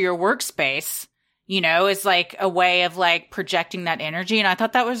close to your workspace, as a way of projecting that energy. And I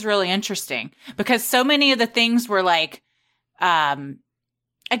thought that was really interesting because so many of the things were again,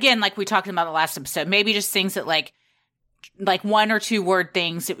 we talked about the last episode, maybe just things that like 1 or 2 word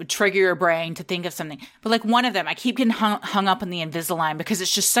things that would trigger your brain to think of something. But one of them, I keep getting hung up on the Invisalign because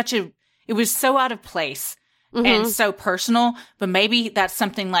it's just it was so out of place and so personal. But maybe that's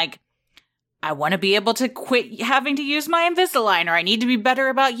something I want to be able to quit having to use my Invisalign, or I need to be better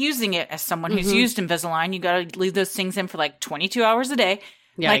about using it. As someone who's used Invisalign, you got to leave those things in for 22 hours a day.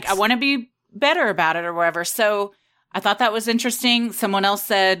 Yikes. I want to be better about it or whatever. So I thought that was interesting. Someone else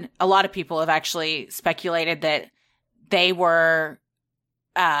said, a lot of people have actually speculated that they were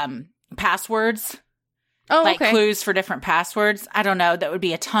passwords. Oh, okay. Clues for different passwords. I don't know. That would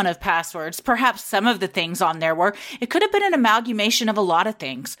be a ton of passwords. Perhaps some of the things on there were. It could have been an amalgamation of a lot of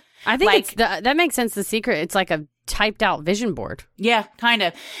things. I think that makes sense. The Secret, it's like a typed out vision board. Yeah, kind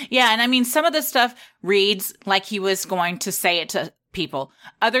of. Yeah, and I mean, some of the stuff reads like he was going to say it to people.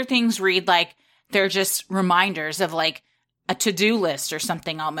 Other things read like they're just reminders of a to-do list or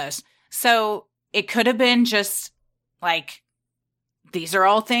something almost. So it could have been just these are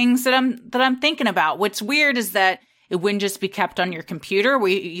all things that I'm thinking about. What's weird is that it wouldn't just be kept on your computer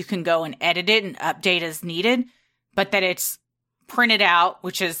where you can go and edit it and update as needed, but that it's printed out,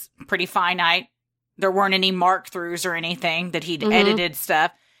 which is pretty finite. There weren't any mark-throughs or anything that he'd edited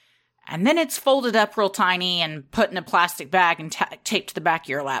stuff. And then it's folded up real tiny and put in a plastic bag and taped to the back of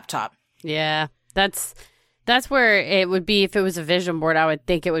your laptop. Yeah, that's where it would be. If it was a vision board, I would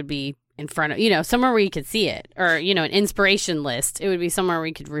think it would be in front of, somewhere where you could see it, or, an inspiration list. It would be somewhere where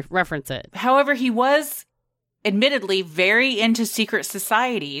you could reference it. However, he was admittedly very into secret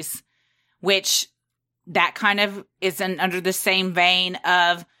societies, which that kind of is under the same vein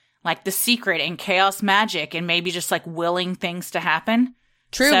of The Secret and chaos magic and maybe just willing things to happen.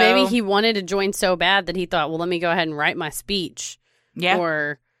 True. So, maybe he wanted to join so bad that he thought, well, let me go ahead and write my speech. Yeah.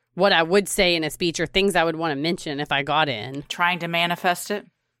 Or what I would say in a speech, or things I would want to mention if I got in. Trying to manifest it.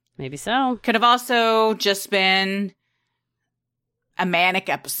 Maybe so. Could have also just been a manic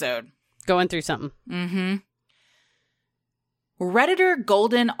episode. Going through something. Mm-hmm. Redditor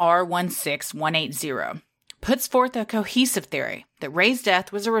Golden R16180 puts forth a cohesive theory that Ray's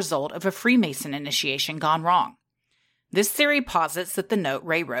death was a result of a Freemason initiation gone wrong. This theory posits that the note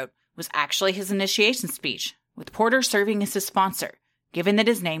Ray wrote was actually his initiation speech, with Porter serving as his sponsor, given that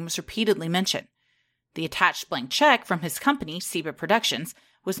his name was repeatedly mentioned. The attached blank check from his company, Seba Productions,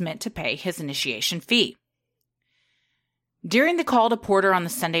 was meant to pay his initiation fee. During the call to Porter on the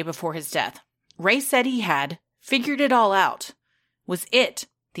Sunday before his death, Ray said he had figured it all out. Was it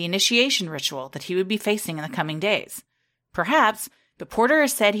the initiation ritual that he would be facing in the coming days? Perhaps, but Porter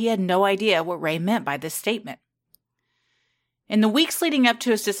has said he had no idea what Ray meant by this statement. In the weeks leading up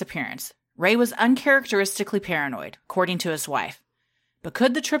to his disappearance, Ray was uncharacteristically paranoid, according to his wife. But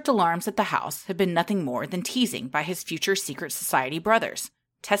could the tripped alarms at the house have been nothing more than teasing by his future secret society brothers,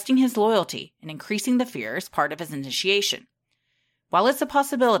 testing his loyalty and increasing the fear as part of his initiation? While it's a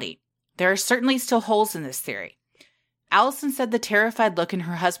possibility, there are certainly still holes in this theory. Allison said the terrified look in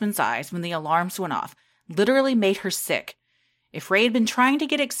her husband's eyes when the alarms went off literally made her sick. If Ray had been trying to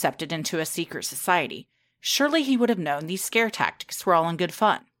get accepted into a secret society, surely he would have known these scare tactics were all in good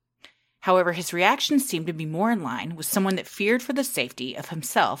fun. However, his reactions seemed to be more in line with someone that feared for the safety of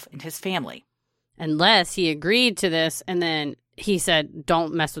himself and his family. Unless he agreed to this and then he said,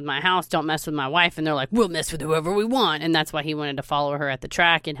 don't mess with my house, don't mess with my wife. And they're like, we'll mess with whoever we want. And that's why he wanted to follow her at the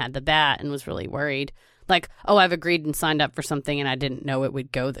track and had the bat and was really worried. Like, oh, I've agreed and signed up for something and I didn't know it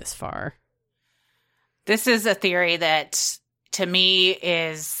would go this far. This is a theory that, to me,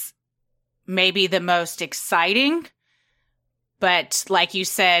 is maybe the most exciting. But like you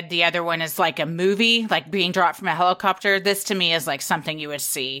said, the other one is like a movie, like being dropped from a helicopter. This, to me, is like something you would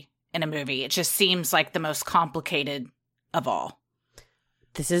see in a movie. It just seems like the most complicated of all.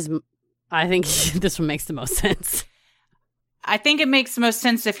 I think this one makes the most sense. I think it makes the most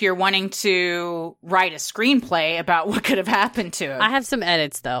sense if you're wanting to write a screenplay about what could have happened to him. I have some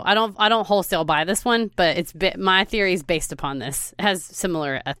edits though. I don't wholesale buy this one, but my theory is based upon this. It has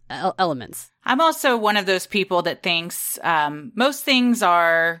similar elements. I'm also one of those people that thinks most things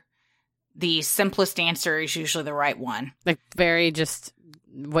are the simplest answer is usually the right one. Like very just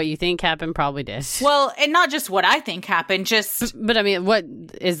what you think happened probably did. Well, and not just what I think happened, just... But I mean, what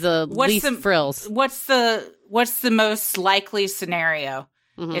is the least frills? What's the most likely scenario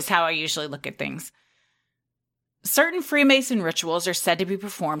is how I usually look at things. Certain Freemason rituals are said to be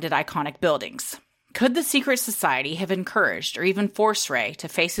performed at iconic buildings. Could the secret society have encouraged or even forced Ray to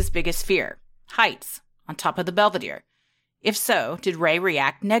face his biggest fear, heights, on top of the Belvedere? If so, did Ray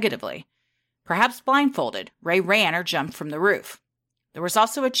react negatively? Perhaps blindfolded, Ray ran or jumped from the roof. There was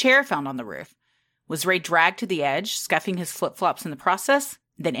also a chair found on the roof. Was Ray dragged to the edge, scuffing his flip-flops in the process,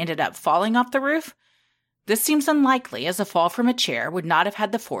 then ended up falling off the roof? This seems unlikely, as a fall from a chair would not have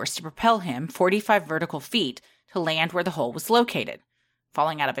had the force to propel him 45 vertical feet to land where the hole was located.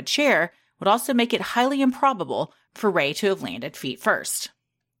 Falling out of a chair would also make it highly improbable for Ray to have landed feet first.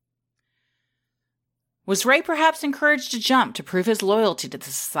 Was Ray perhaps encouraged to jump to prove his loyalty to the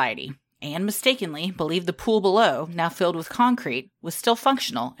society, and mistakenly believed the pool below, now filled with concrete, was still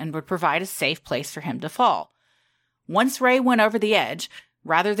functional and would provide a safe place for him to fall? Once Ray went over the edge,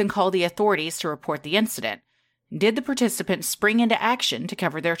 rather than call the authorities to report the incident, did the participants spring into action to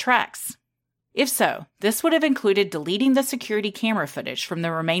cover their tracks? If so, this would have included deleting the security camera footage from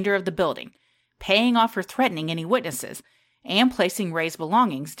the remainder of the building, paying off or threatening any witnesses, and placing Ray's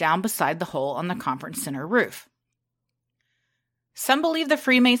belongings down beside the hole on the conference center roof. Some believe the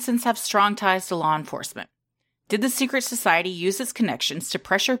Freemasons have strong ties to law enforcement. Did the secret society use its connections to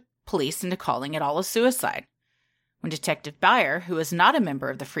pressure police into calling it all a suicide? When Detective Beyer, who is not a member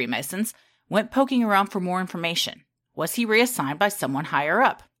of the Freemasons, went poking around for more information, was he reassigned by someone higher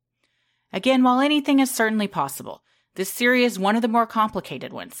up? Again, while anything is certainly possible, this theory is one of the more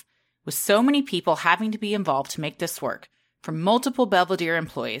complicated ones, with so many people having to be involved to make this work, from multiple Belvedere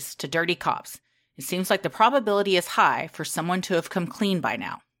employees to dirty cops. It seems like the probability is high for someone to have come clean by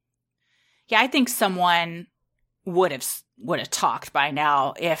now. Yeah, I think someone would have talked by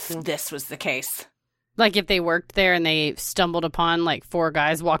now if this was the case. Like if they worked there and they stumbled upon like 4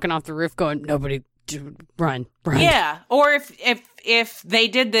 guys walking off the roof going, nobody, run. Yeah, or if they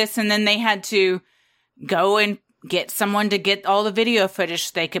did this and then they had to go and get someone to get all the video footage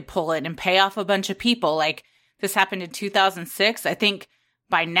so they could pull it and pay off a bunch of people. Like this happened in 2006. I think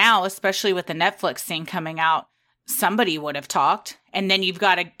by now, especially with the Netflix thing coming out, somebody would have talked. And then you've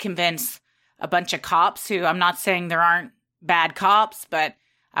got to convince a bunch of cops who, I'm not saying there aren't bad cops, but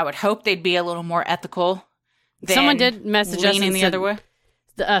I would hope they'd be a little more ethical. Someone did message us leaning the other way.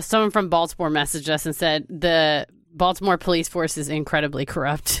 Someone from Baltimore messaged us and said the Baltimore police force is incredibly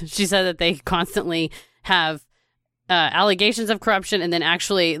corrupt. She said that they constantly have allegations of corruption, and then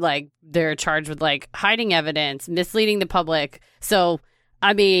actually like they're charged with like hiding evidence, misleading the public. So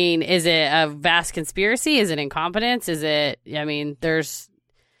I mean, is it a vast conspiracy? Is it incompetence? Is it, I mean, there's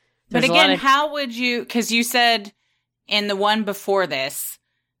but again, how would you, because you said in the one before this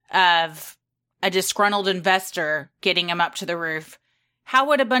of a disgruntled investor getting him up to the roof, how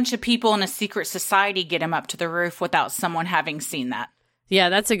would a bunch of people in a secret society get him up to the roof without someone having seen that? Yeah,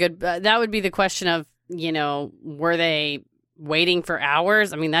 that's a good, that would be the question of, you know, were they waiting for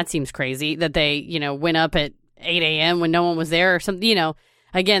hours? I mean, that seems crazy that they, you know, went up at 8 a.m. when no one was there or something, you know.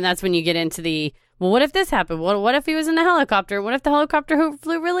 Again, that's when you get into the, well, what if this happened? What if he was in a helicopter? What if the helicopter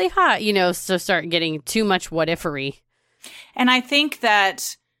flew really high? You know, so start getting too much what-ifery. And I think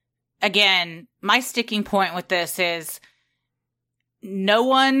that, again, my sticking point with this is no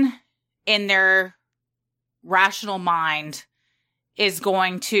one in their rational mind is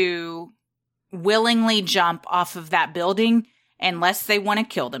going to willingly jump off of that building unless they want to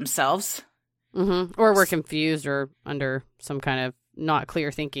kill themselves. Mm-hmm. Or we're confused or under some kind of not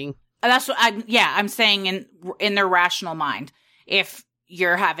clear thinking. That's what I'm saying in their rational mind. If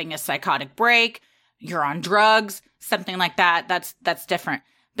you're having a psychotic break, you're on drugs, something like that, that's different.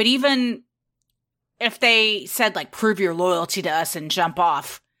 But even if they said, like, prove your loyalty to us and jump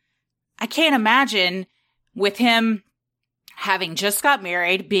off, I can't imagine with him having just got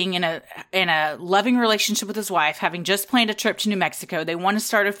married, being in a loving relationship with his wife, having just planned a trip to New Mexico, they want to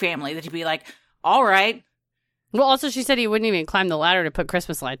start a family, that he'd be like, all right. Well, also she said he wouldn't even climb the ladder to put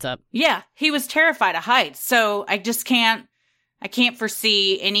Christmas lights up. Yeah, he was terrified of heights. So I can't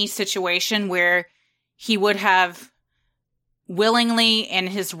foresee any situation where he would have willingly in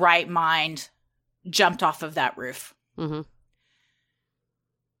his right mind jumped off of that roof. Mm-hmm.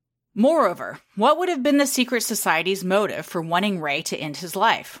 Moreover, what would have been the secret society's motive for wanting Ray to end his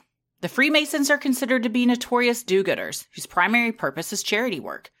life? The Freemasons are considered to be notorious do-gooders whose primary purpose is charity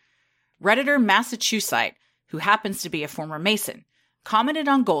work. Redditor Massachusetts, who happens to be a former Mason, commented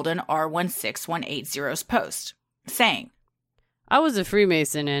on Golden R16180's post, saying, I was a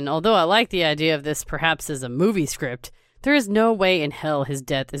Freemason, and although I like the idea of this perhaps as a movie script, there is no way in hell his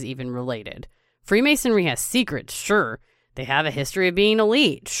death is even related. Freemasonry has secrets, sure. They have a history of being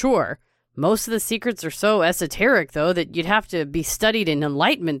elite, sure. Most of the secrets are so esoteric, though, that you'd have to be studied in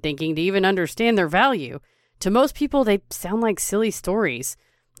Enlightenment thinking to even understand their value. To most people, they sound like silly stories.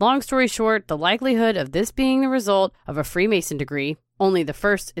 Long story short, the likelihood of this being the result of a Freemason degree, only the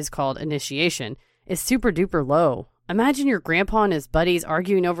first is called initiation, is super duper low. Imagine your grandpa and his buddies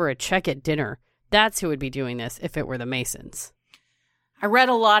arguing over a check at dinner. That's who would be doing this if it were the Masons. I read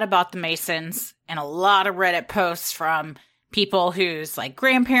a lot about the Masons and a lot of Reddit posts from people whose like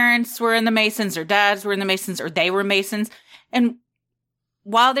grandparents were in the Masons or dads were in the Masons or they were Masons. And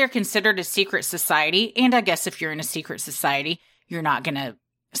while they're considered a secret society, and I guess if you're in a secret society, you're not going to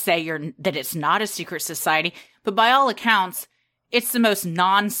say that it's not a secret society, but by all accounts, it's the most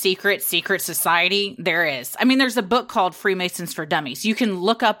non-secret secret society there is. I mean, there's a book called Freemasons for Dummies. You can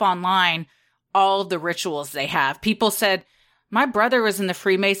look up online all of the rituals they have. People said, my brother was in the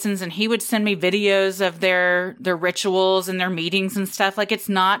Freemasons and he would send me videos of their rituals and their meetings and stuff. Like, it's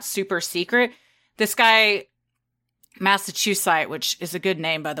not super secret. This guy, Massachusetts, which is a good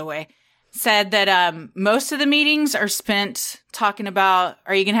name, by the way, said that most of the meetings are spent talking about,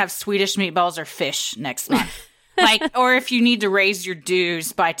 are you going to have Swedish meatballs or fish next month? Like, or if you need to raise your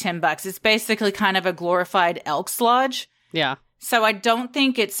dues by $10, it's basically kind of a glorified Elks Lodge. Yeah. So I don't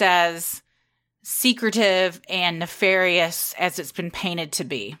think it's as secretive and nefarious as it's been painted to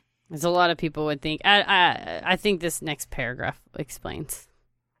be. As a lot of people would think. I think this next paragraph explains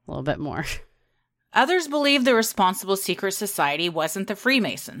a little bit more. Others believe the responsible secret society wasn't the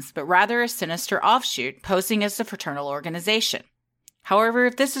Freemasons, but rather a sinister offshoot posing as a fraternal organization. However,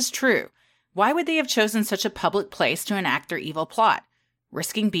 if this is true, why would they have chosen such a public place to enact their evil plot,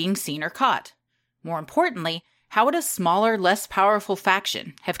 risking being seen or caught? More importantly, how would a smaller, less powerful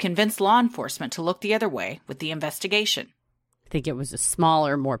faction have convinced law enforcement to look the other way with the investigation? I think it was a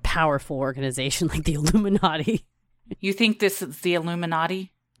smaller, more powerful organization like the Illuminati. You think this is the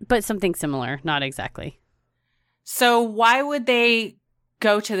Illuminati? But something similar, not exactly. So why would they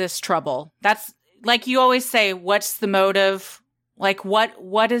go to this trouble? That's, like you always say, what's the motive? Like,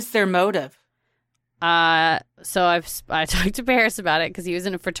 what is their motive? So I talked to Paris about it because he was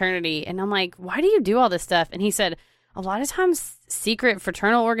in a fraternity, and I'm like, why do you do all this stuff? And he said, a lot of times secret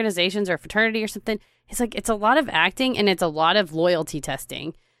fraternal organizations or fraternity or something, it's like, it's a lot of acting and it's a lot of loyalty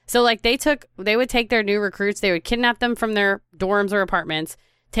testing. So like they would take their new recruits, they would kidnap them from their dorms or apartments,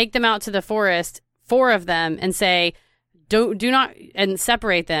 take them out to the forest, 4 of them, and say, do not, and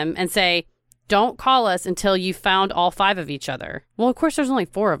separate them and say, don't call us until you found all 5 of each other. Well, of course, there's only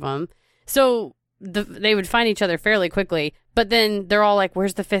 4 of them. So they would find each other fairly quickly. But then they're all like,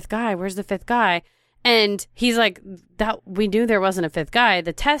 where's the 5th guy? Where's the 5th guy? And he's like, that we knew there wasn't a 5th guy.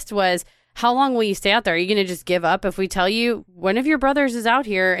 The test was, how long will you stay out there? Are you going to just give up if we tell you one of your brothers is out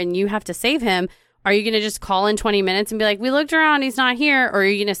here and you have to save him? Are you going to just call in 20 minutes and be like, we looked around, he's not here? Or are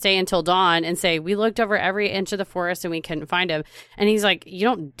you going to stay until dawn and say, we looked over every inch of the forest and we couldn't find him? And he's like, you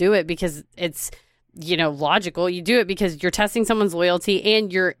don't do it because it's, logical. You do it because you're testing someone's loyalty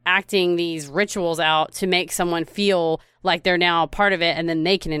and you're acting these rituals out to make someone feel like they're now a part of it, and then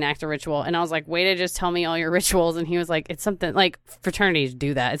they can enact a ritual. And I was like, way to just tell me all your rituals. And he was like, it's something like fraternities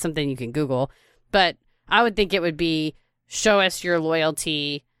do that. It's something you can Google. But I would think it would be, show us your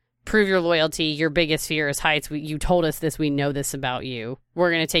loyalty prove your loyalty. Your biggest fear is heights. You told us this. We know this about you.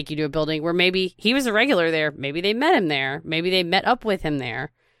 We're going to take you to a building where maybe he was a regular there. Maybe they met him there. Maybe they met up with him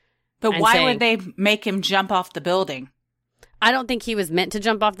there. But why would they make him jump off the building? I don't think he was meant to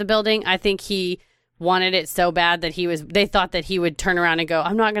jump off the building. I think he wanted it so bad that they thought that he would turn around and go,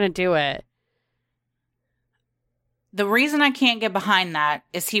 I'm not going to do it. The reason I can't get behind that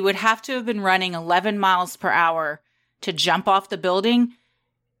is he would have to have been running 11 miles per hour to jump off the building.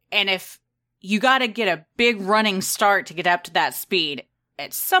 And if you got to get a big running start to get up to that speed,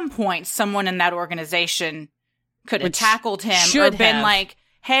 at some point, someone in that organization could have tackled him or been like,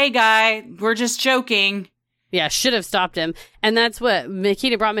 hey, guy, we're just joking. Yeah, should have stopped him. And that's what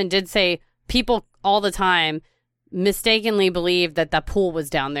Makita Brotman did say. People all the time mistakenly believed that the pool was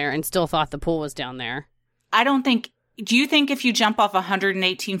down there and still thought the pool was down there. Do you think if you jump off a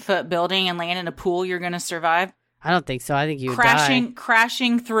 118-foot building and land in a pool, you're going to survive? I don't think so. I think you would die.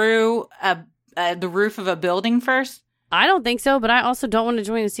 Crashing through the roof of a building first? I don't think so, but I also don't want to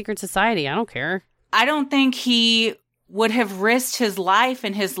join a secret society. I don't care. I don't think he would have risked his life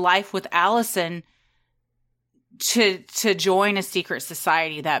and his life with Allison to join a secret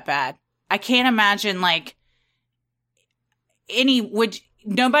society that bad. I can't imagine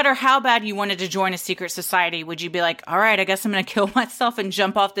no matter how bad you wanted to join a secret society, would you be like, all right, I guess I'm going to kill myself and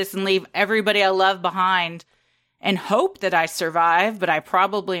jump off this and leave everybody I love behind and hope that I survive, but I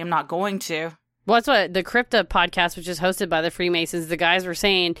probably am not going to. Well, that's what the Crypta podcast, which is hosted by the Freemasons, the guys were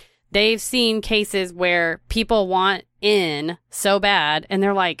saying they've seen cases where people want in so bad and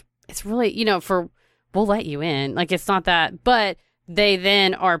they're like, it's really, we'll let you in. Like, it's not that, but they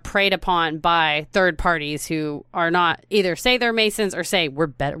then are preyed upon by third parties who are not either say they're Masons or say we're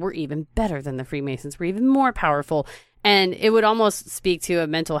better, we're even better than the Freemasons, we're even more powerful. And it would almost speak to a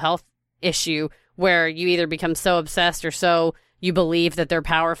mental health issue where you either become so obsessed or so you believe that they're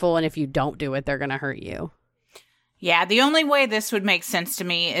powerful, and if you don't do it, they're going to hurt you. Yeah, the only way this would make sense to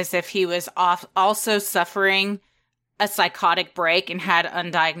me is if he was also suffering a psychotic break and had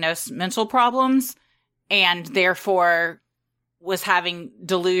undiagnosed mental problems and therefore was having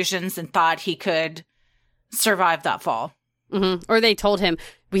delusions and thought he could survive that fall. Mm-hmm. Or they told him,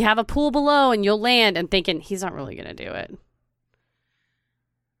 we have a pool below and you'll land, and thinking he's not really going to do it.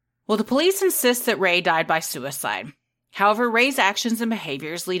 Well, the police insist that Ray died by suicide. However, Ray's actions and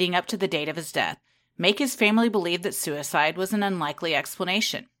behaviors leading up to the date of his death make his family believe that suicide was an unlikely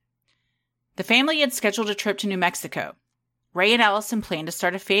explanation. The family had scheduled a trip to New Mexico. Ray and Allison planned to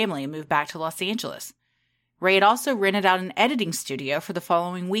start a family and move back to Los Angeles. Ray had also rented out an editing studio for the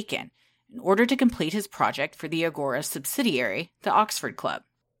following weekend in order to complete his project for the Agora subsidiary, the Oxford Club.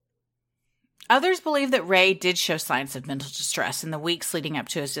 Others believe that Ray did show signs of mental distress in the weeks leading up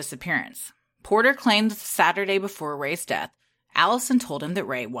to his disappearance. Porter claimed that the Saturday before Ray's death, Allison told him that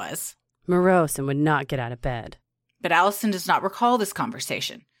Ray was morose and would not get out of bed. But Allison does not recall this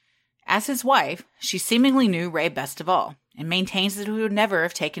conversation. As his wife, she seemingly knew Ray best of all and maintains that he would never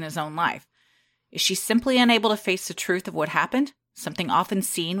have taken his own life. Is she simply unable to face the truth of what happened, something often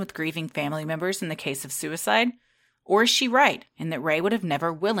seen with grieving family members in the case of suicide? Or is she right in that Ray would have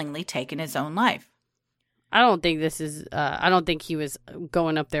never willingly taken his own life? I don't think this is, I don't think he was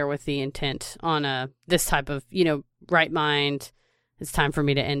going up there with the intent on this type of, right mind. It's time for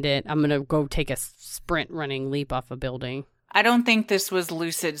me to end it. I'm going to go take a sprint running leap off a building. I don't think this was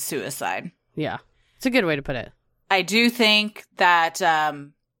lucid suicide. Yeah. It's a good way to put it. I do think that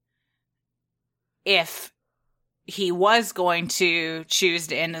if he was going to choose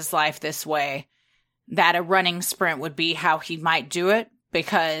to end his life this way, that a running sprint would be how he might do it,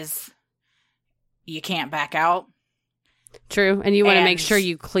 because you can't back out. True. And you want to make sure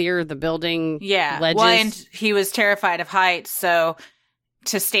you clear the building ledges. Well, and he was terrified of heights, so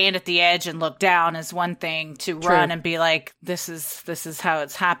to stand at the edge and look down is one thing. To run and be like, this is how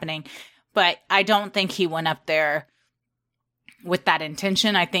it's happening. But I don't think he went up there with that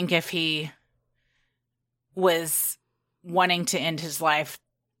intention. I think if he was wanting to end his life,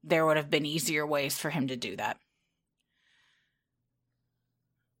 there would have been easier ways for him to do that.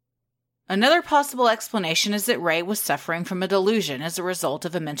 Another possible explanation is that Ray was suffering from a delusion as a result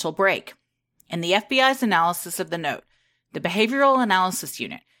of a mental break. In the FBI's analysis of the note, the Behavioral Analysis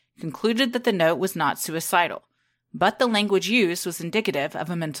Unit concluded that the note was not suicidal, but the language used was indicative of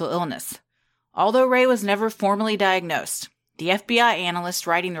a mental illness. Although Ray was never formally diagnosed, the FBI analyst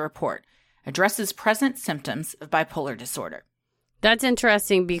writing the report addresses present symptoms of bipolar disorder. That's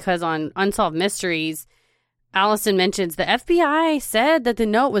interesting because on Unsolved Mysteries, Allison mentions the FBI said that the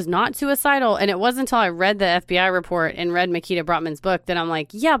note was not suicidal, and it wasn't until I read the FBI report and read Makita Brotman's book that I'm like,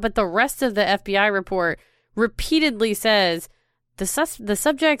 yeah, but the rest of the FBI report repeatedly says the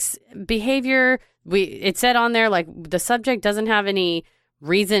subject's behavior, it said on there, like, the subject doesn't have any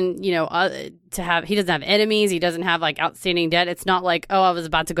reason, he doesn't have enemies. He doesn't have, like, outstanding debt. It's not like, oh, I was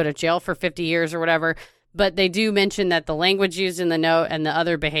about to go to jail for 50 years or whatever. But they do mention that the language used in the note and the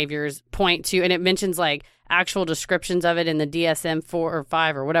other behaviors point to, and it mentions, like, actual descriptions of it in the DSM 4 or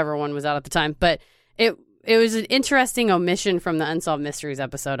 5 or whatever one was out at the time. But it was an interesting omission from the Unsolved Mysteries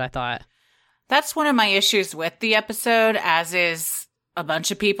episode, I thought. That's one of my issues with the episode, as is a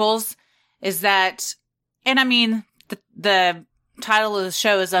bunch of people's, is that, and I mean, the title of the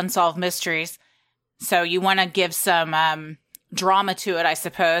show is Unsolved Mysteries, so you want to give some drama to it, I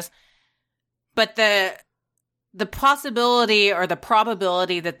suppose. But the possibility or the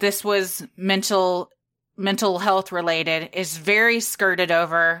probability that this was mental health related is very skirted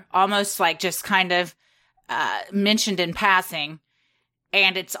over, almost like just kind of mentioned in passing.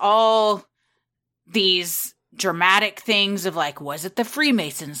 And it's all these dramatic things of like, was it the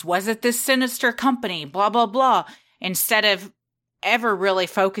Freemasons? Was it this sinister company? Blah, blah, blah. Instead of ever really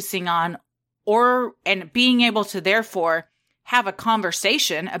focusing on and being able to therefore have a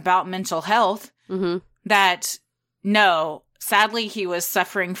conversation about mental health. Mm-hmm. That, no, sadly, he was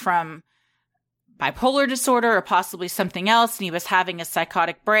suffering from bipolar disorder or possibly something else, and he was having a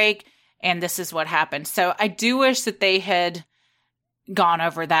psychotic break, and this is what happened. So I do wish that they had gone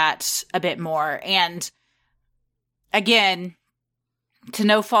over that a bit more. And again, to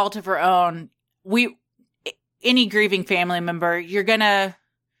no fault of her own, any grieving family member, you're going to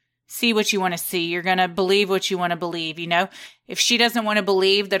see what you want to see. You're going to believe what you want to believe, If she doesn't want to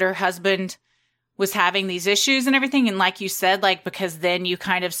believe that her husband was having these issues and everything, and like you said, like, because then you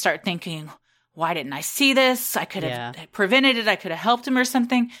kind of start thinking, why didn't I see this? I could have prevented it. I could have helped him or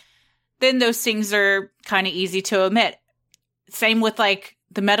something. Then those things are kind of easy to omit. Same with like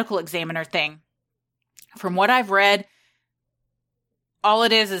the medical examiner thing. From what I've read, all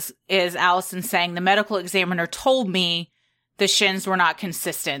it is Allison saying the medical examiner told me the shins were not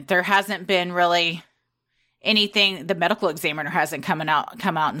consistent. There hasn't been really anything. The medical examiner hasn't come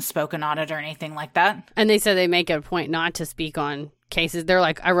out and spoken on it or anything like that. And they said they make it a point not to speak on cases. They're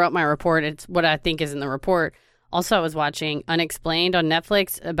like, I wrote my report. It's what I think is in the report. Also, I was watching Unexplained on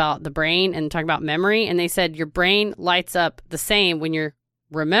Netflix about the brain and talking about memory. And they said your brain lights up the same when you're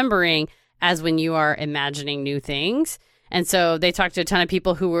remembering as when you are imagining new things. And so they talked to a ton of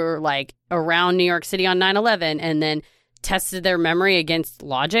people who were like around New York City on 9/11 and then tested their memory against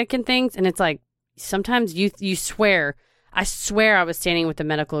logic and things. And it's like, sometimes you swear, I swear I was standing with the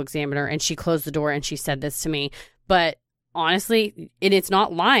medical examiner and she closed the door and she said this to me. But honestly, it's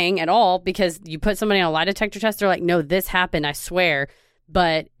not lying at all, because you put somebody on a lie detector test, they're like, no, this happened, I swear.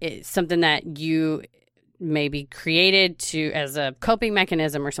 But it's something that you maybe created as a coping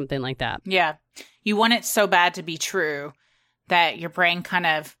mechanism or something like that. Yeah. You want it so bad to be true that your brain kind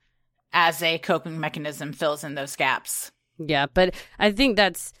of, as a coping mechanism, fills in those gaps. Yeah, but I think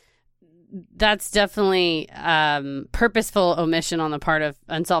that's definitely purposeful omission on the part of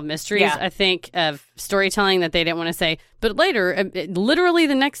Unsolved Mysteries. Yeah. I think of storytelling that they didn't want to say. But later, literally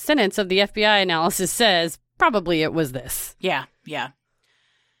the next sentence of the FBI analysis says, probably it was this. Yeah.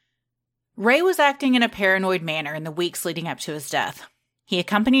 Ray was acting in a paranoid manner in the weeks leading up to his death. He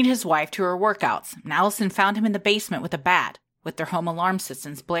accompanied his wife to her workouts, and Allison found him in the basement with a bat, with their home alarm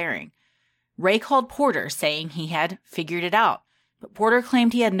systems blaring. Ray called Porter, saying he had figured it out, but Porter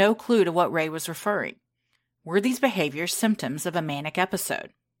claimed he had no clue to what Ray was referring. Were these behaviors symptoms of a manic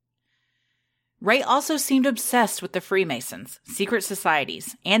episode? Ray also seemed obsessed with the Freemasons, secret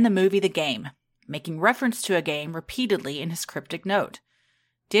societies, and the movie The Game, making reference to a game repeatedly in his cryptic note.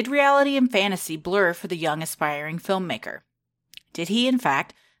 Did reality and fantasy blur for the young aspiring filmmaker? Did he, in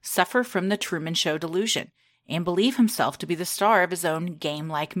fact, suffer from the Truman Show delusion and believe himself to be the star of his own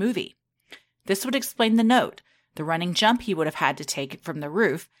game-like movie? This would explain the note, the running jump he would have had to take from the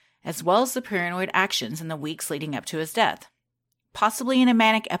roof, as well as the paranoid actions in the weeks leading up to his death. Possibly in a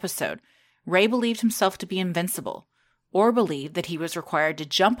manic episode, Ray believed himself to be invincible, or believed that he was required to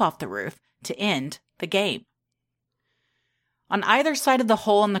jump off the roof to end the game. On either side of the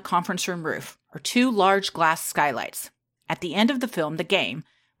hole in the conference room roof are two large glass skylights. At the end of the film, The Game,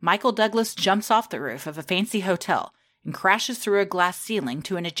 Michael Douglas jumps off the roof of a fancy hotel and crashes through a glass ceiling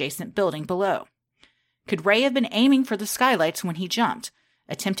to an adjacent building below. Could Ray have been aiming for the skylights when he jumped,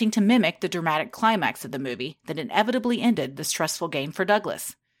 attempting to mimic the dramatic climax of the movie that inevitably ended the stressful game for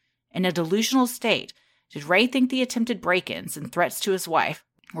Douglas? In a delusional state, did Ray think the attempted break-ins and threats to his wife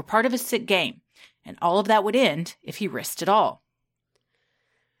were part of his sick game, and all of that would end if he risked it all?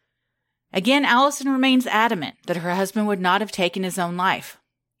 Again, Allison remains adamant that her husband would not have taken his own life.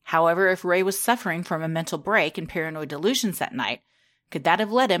 However, if Ray was suffering from a mental break and paranoid delusions that night, Could that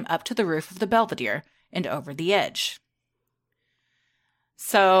have led him up to the roof of the Belvedere and over the edge?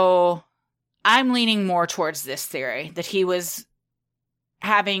 So I'm leaning more towards this theory, that he was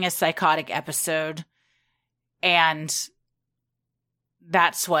having a psychotic episode, and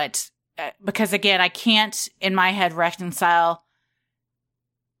that's what, because again, I can't in my head reconcile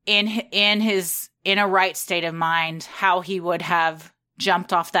in a right state of mind how he would have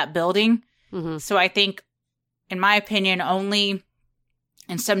jumped off that building. Mm-hmm. So I think, in my opinion, only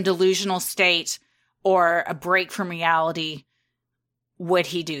in some delusional state or a break from reality would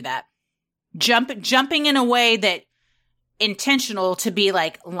he do that. Jumping in a way that intentional to be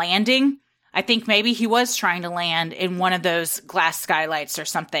like landing. I think maybe he was trying to land in one of those glass skylights or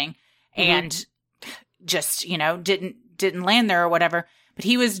something, and just, didn't land there or whatever. But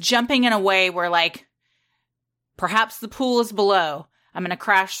he was jumping in a way where, like, perhaps the pool is below. I'm going to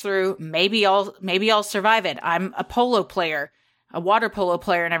crash through. Maybe I'll survive it. I'm a polo player, a water polo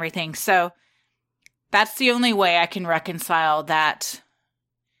player and everything. So that's the only way I can reconcile that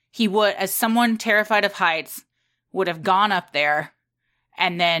he would, as someone terrified of heights, would have gone up there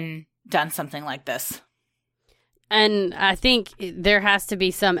and then done something like this. And I think there has to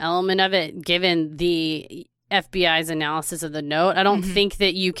be some element of it given the FBI's analysis of the note. I don't think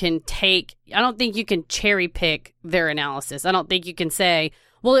that you can cherry pick their analysis. I don't think you can say,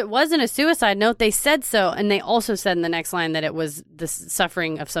 well, it wasn't a suicide note. They said so. And they also said in the next line that it was the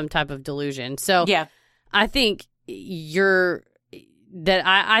suffering of some type of delusion. So yeah, I think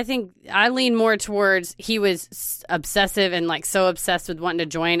I think I lean more towards he was obsessive and like so obsessed with wanting to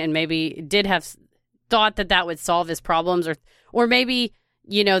join, and maybe did have thought that would solve his problems, or maybe,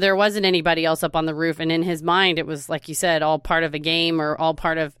 there wasn't anybody else up on the roof, and in his mind it was, like you said, all part of a game or all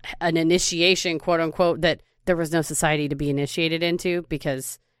part of an initiation, quote unquote, that there was no society to be initiated into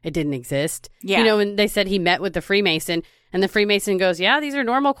because it didn't exist. Yeah. When they said he met with the Freemason, and the Freemason goes, yeah, these are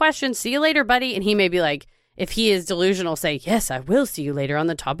normal questions. See you later, buddy. And he may be like, if he is delusional, say, yes, I will see you later on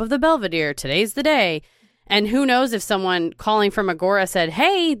the top of the Belvedere. Today's the day. And who knows if someone calling from Agora said,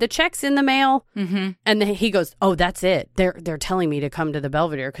 hey, the check's in the mail. Mm-hmm. And then he goes, oh, that's it. They're telling me to come to the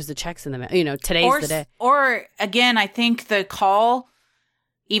Belvedere because the check's in the mail. Today's the day. Or, again, I think the call,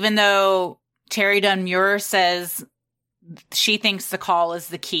 even though Terry Dunn Muir says she thinks the call is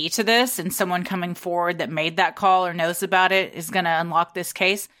the key to this, and someone coming forward that made that call or knows about it is going to unlock this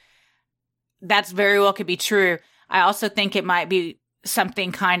case, that's very well could be true. I also think it might be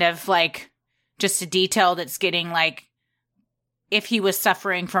something kind of like just a detail that's getting like, if he was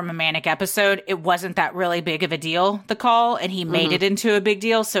suffering from a manic episode, it wasn't that really big of a deal, the call, and he made it into a big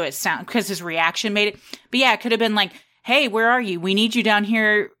deal. So it sounds, because his reaction made it. But yeah, it could have been like, hey, where are you? We need you down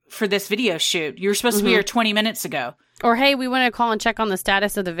here for this video shoot. You were supposed to be here 20 minutes ago. Or, hey, we want to call and check on the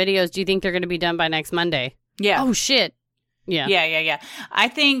status of the videos. Do you think they're going to be done by next Monday? Yeah. Oh, shit. Yeah. Yeah. I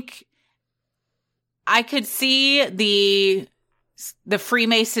think I could see the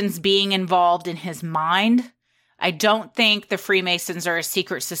Freemasons being involved in his mind. I don't think the Freemasons or a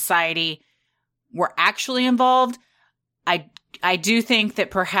secret society were actually involved. I do think that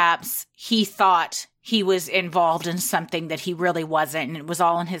perhaps he thought he was involved in something that he really wasn't, and it was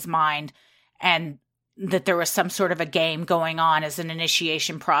all in his mind, and that there was some sort of a game going on as an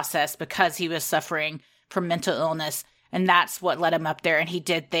initiation process because he was suffering from mental illness, and that's what led him up there. And he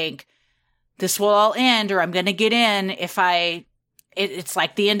did think, this will all end, or I'm going to get in if it's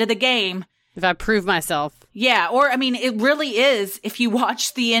like the end of the game. If I prove myself. Yeah. Or, I mean, it really is. If you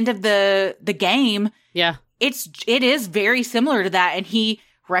watch the end of the game. Yeah. It is very similar to that. And he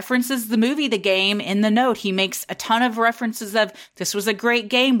references the movie, The Game, in the note. He makes a ton of references of, this was a great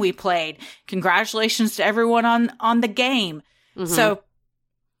game we played. Congratulations to everyone on the game. Mm-hmm. So,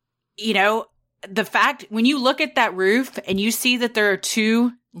 the fact, when you look at that roof and you see that there are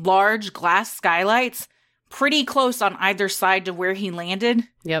two large glass skylights pretty close on either side to where he landed.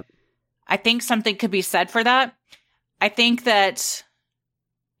 Yep. I think something could be said for that. I think that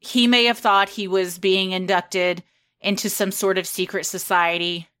he may have thought he was being inducted into some sort of secret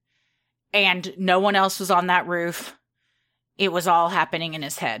society, and no one else was on that roof. It was all happening in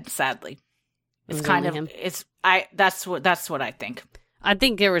his head, sadly. It's kind of him. That's what I think. I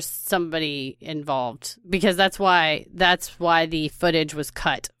think there was somebody involved, because that's why the footage was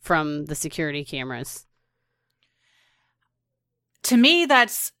cut from the security cameras. To me,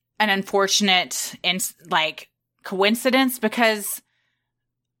 that's an unfortunate coincidence, because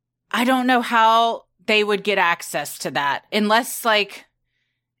I don't know how they would get access to that unless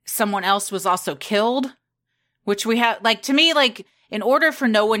someone else was also killed, which we have, to me, in order for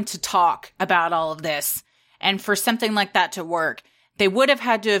no one to talk about all of this and for something like that to work, they would have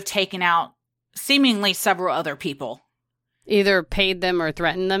had to have taken out seemingly several other people. Either paid them or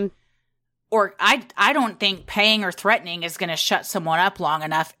threatened them. Or I don't think paying or threatening is going to shut someone up long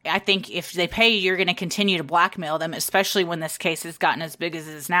enough. I think if they pay you, you're going to continue to blackmail them, especially when this case has gotten as big as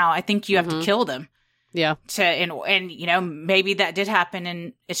it is now. I think you have to kill them. Yeah. And you know, maybe that did happen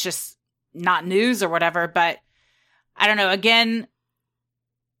and it's just not news or whatever. But I don't know. Again,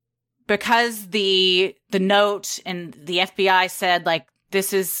 because the note and the FBI said, like,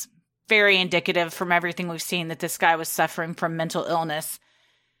 this is very indicative from everything we've seen that this guy was suffering from mental illness,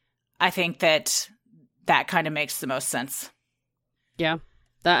 I think that kind of makes the most sense. Yeah.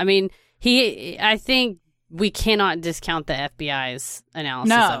 I mean, I think we cannot discount the FBI's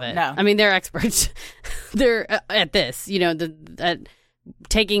analysis of it. No. I mean, they're experts. They're at this, you know, at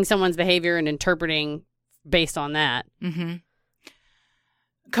taking someone's behavior and interpreting based on that. Mm-hmm.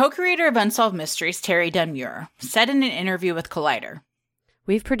 Co-creator of Unsolved Mysteries, Terry Dunmure, said in an interview with Collider,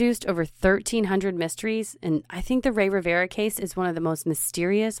 "We've produced over 1,300 mysteries, and I think the Ray Rivera case is one of the most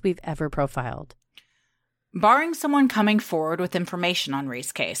mysterious we've ever profiled. Barring someone coming forward with information on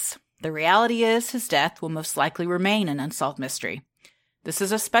Ray's case, the reality is his death will most likely remain an unsolved mystery. This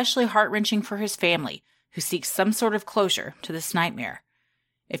is especially heart-wrenching for his family, who seeks some sort of closure to this nightmare.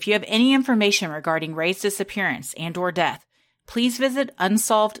 If you have any information regarding Ray's disappearance and or death, please visit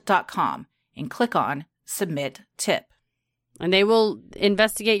unsolved.com and click on Submit Tip." And they will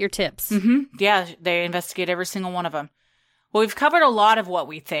investigate your tips. Mm-hmm. Yeah, they investigate every single one of them. Well, we've covered a lot of what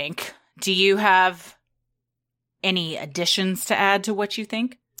we think. Do you have any additions to add to what you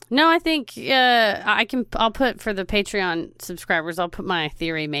think? No, I think I'll put, for the Patreon subscribers, I'll put my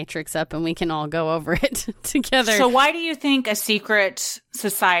theory matrix up and we can all go over it together. So why do you think a secret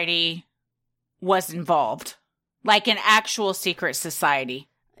society was involved? Like an actual secret society?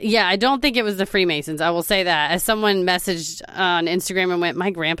 Yeah, I don't think it was the Freemasons. I will say that. As someone messaged on Instagram and went,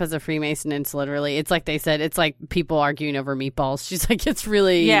 "My grandpa's a Freemason," and it's like they said, it's like people arguing over meatballs. She's like, it's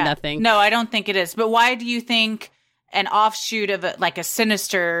really nothing. No, I don't think it is. But why do you think an offshoot of a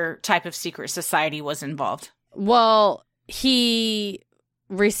sinister type of secret society was involved? Well, he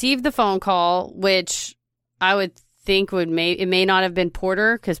received the phone call, which I would think it may not have been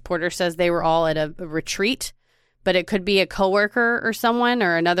Porter, because Porter says they were all at a retreat. But it could be a coworker or someone,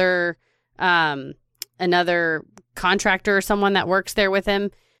 or another contractor or someone that works there with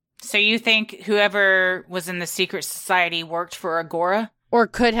him. So you think whoever was in the secret society worked for Agora? Or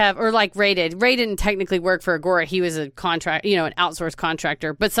could have, or like Ray did. Ray didn't technically work for Agora. He was an outsourced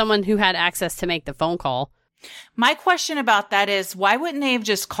contractor, but someone who had access to make the phone call. My question about that is, why wouldn't they have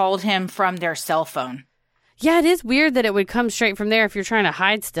just called him from their cell phone? Yeah, it is weird that it would come straight from there if you're trying to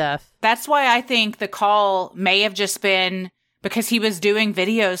hide stuff. That's why I think the call may have just been because he was doing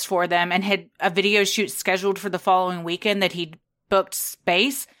videos for them and had a video shoot scheduled for the following weekend that he'd booked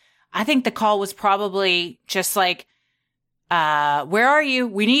space. I think the call was probably just like, where are you?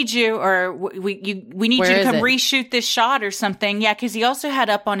 We need you. Or we need you to come reshoot this shot or something. Yeah, because he also had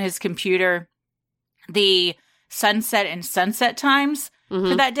up on his computer the sunset and sunset times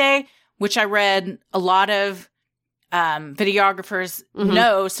for that day, which I read a lot of videographers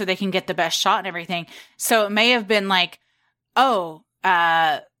know so they can get the best shot and everything. So it may have been like,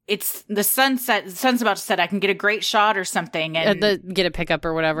 it's the sunset. The sun's about to set. I can get a great shot or something, and get a pickup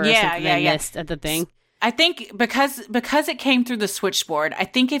or whatever. Yeah, or something they missed at the thing. I think because it came through the switchboard. I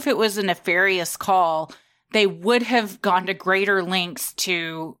think if it was a nefarious call, they would have gone to greater lengths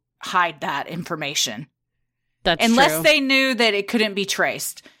to hide that information. That's unless true. They knew that it couldn't be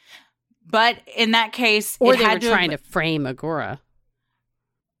traced. But in that case, or they were trying to frame Agora.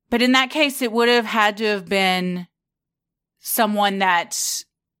 But in that case, it would have had to have been someone that,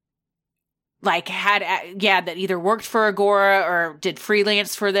 like, that either worked for Agora or did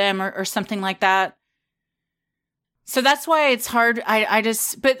freelance for them or something like that. So that's why it's hard.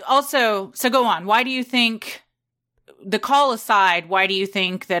 But also, so go on. Why do you think, the call aside, why do you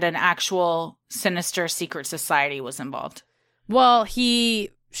think that an actual sinister secret society was involved? Well,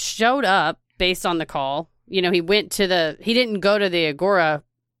 he showed up based on the call. You know, he didn't go to the Agora.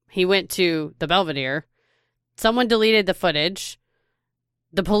 He went to the Belvedere. Someone deleted the footage.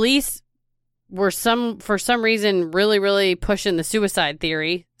 The police were for some reason really, really pushing the suicide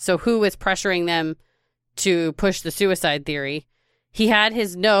theory. So who was pressuring them to push the suicide theory? He had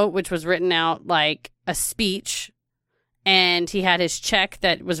his note, which was written out like a speech, and he had his check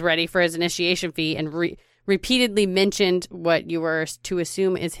that was ready for his initiation fee, and repeatedly mentioned what you were to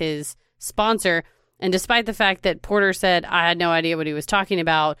assume is his sponsor. And despite the fact that Porter said, I had no idea what he was talking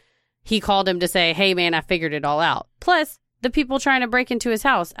about, he called him to say, hey, man, I figured it all out. Plus, the people trying to break into his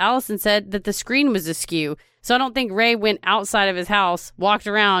house, Allison said that the screen was askew. So I don't think Ray went outside of his house, walked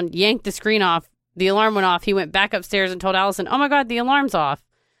around, yanked the screen off, The alarm went off. He went back upstairs and told Allison, oh my God, the alarm's off.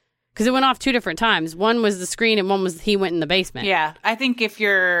 Because it went off 2 different times. One was the screen and one was he went in the basement. Yeah. I think if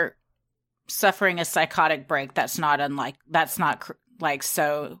you're suffering a psychotic break, that's not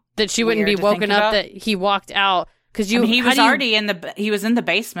so that she wouldn't be woken up that he walked out. Because he was already in the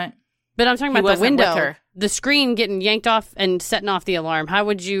basement. But I'm talking about the window. The screen getting yanked off and setting off the alarm. How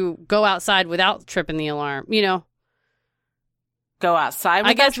would you go outside without tripping the alarm? You know? Go outside without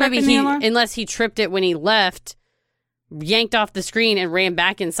I guess maybe the alarm? Unless he tripped it when he left, yanked off the screen and ran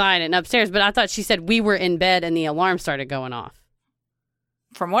back inside and upstairs. But I thought she said we were in bed and the alarm started going off.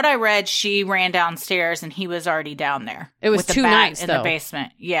 From what I read, she ran downstairs and he was already down there. It was with the 2 bat nights, in though. the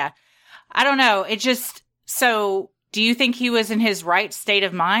basement. Yeah. I don't know. It just... So, do you think he was in his right state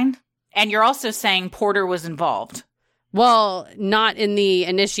of mind? And you're also saying Porter was involved. Well, not in the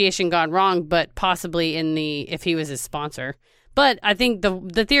initiation gone wrong, but possibly in the if he was his sponsor. But I think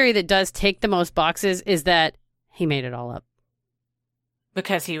the theory that does take the most boxes is that he made it all up.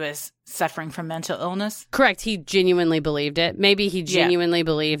 Because he was suffering from mental illness? Correct. He genuinely believed it. Maybe he genuinely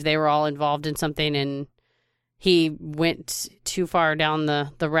believed they were all involved in something and he went too far down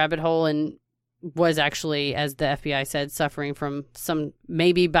the rabbit hole and was actually, as the FBI said, suffering from some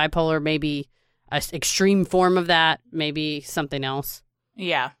maybe bipolar, maybe an extreme form of that, maybe something else.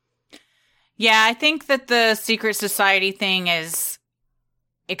 Yeah. Yeah, I think that the secret society thing is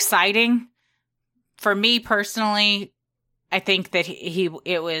exciting. For me personally, I think that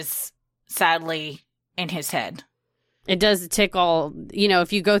it was sadly in his head. It does tick all,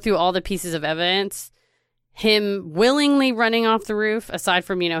 if you go through all the pieces of evidence, him willingly running off the roof, aside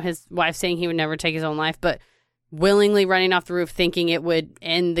from, his wife saying he would never take his own life, but willingly running off the roof thinking it would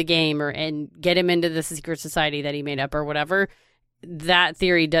end the game and get him into the secret society that he made up or whatever, that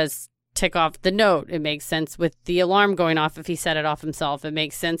theory does tick off the note. It makes sense with the alarm going off if he set it off himself. It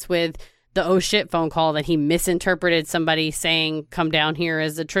makes sense with the oh shit phone call that he misinterpreted somebody saying come down here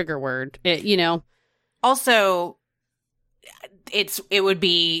as a trigger word. Also, it would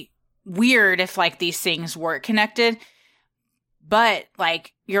be weird if these things weren't connected, but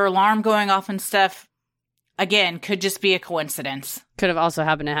your alarm going off and stuff, again, could just be a coincidence. Could have also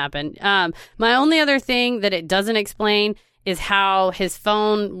happened to happen. My only other thing that it doesn't explain is how his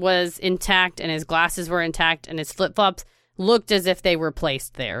phone was intact and his glasses were intact and his flip-flops looked as if they were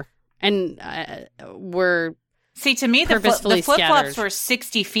placed there and were to me the flip-flops were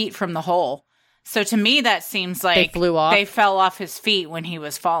 60 feet from the hole. So to me that seems like they flew off. They fell off his feet when he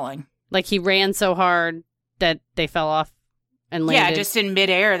was falling. Like he ran so hard that they fell off and landed. Yeah, just in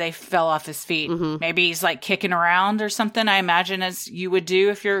midair they fell off his feet. Mm-hmm. Maybe he's kicking around or something, I imagine, as you would do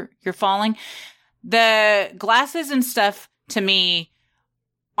if you're falling. The glasses and stuff to me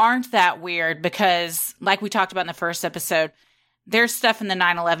aren't that weird because, like we talked about in the first episode, there's stuff in the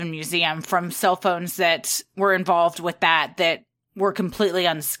 9/11 museum from cell phones that were involved with that were completely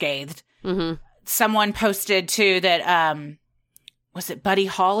unscathed. Mm-hmm. Someone posted too that was it Buddy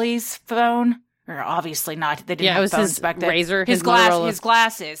Holly's phone? Or obviously not. They didn't have phones back then. Razor, his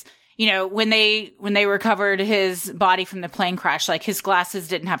glasses. When they recovered his body from the plane crash, his glasses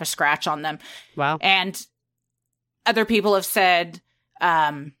didn't have a scratch on them. Wow. And other people have said,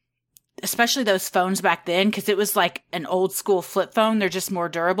 especially those phones back then, because it was an old school flip phone. They're just more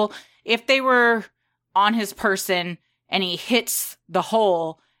durable. If they were on his person and he hits the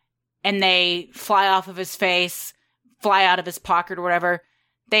hole and they fly off of his face, fly out of his pocket or whatever,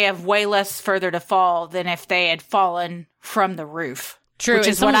 they have way less further to fall than if they had fallen from the roof. True. Which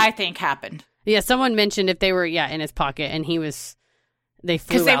is what I think happened. Yeah, someone mentioned if they were, in his pocket and they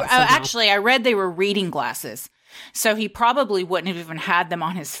flew out somehow. Actually, I read they were reading glasses. So he probably wouldn't have even had them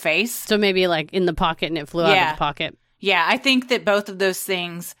on his face. So maybe in the pocket and it flew out of the pocket. Yeah, I think that both of those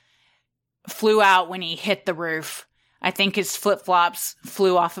things flew out when he hit the roof. I think his flip-flops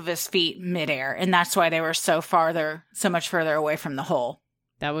flew off of his feet midair, and that's why they were so much further away from the hole.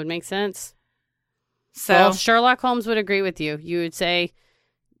 That would make sense. So well, Sherlock Holmes would agree with you. You would say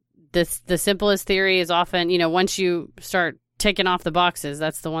the simplest theory is often, once you start ticking off the boxes,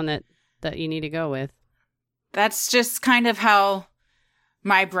 that's the one that you need to go with. That's just kind of how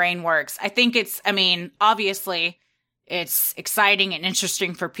my brain works. I think obviously it's exciting and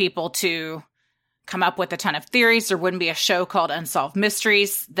interesting for people to come up with a ton of theories. There wouldn't be a show called Unsolved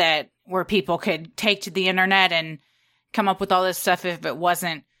Mysteries where people could take to the internet and come up with all this stuff if it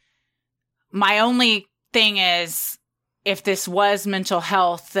wasn't. My only thing is, if this was mental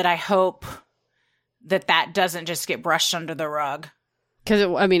health, that I hope that doesn't just get brushed under the rug. Because, it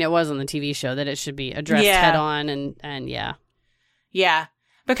was on the TV show, that it should be addressed head on and yeah. Yeah.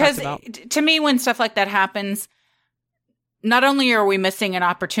 Because to me, when stuff like that happens, not only are we missing an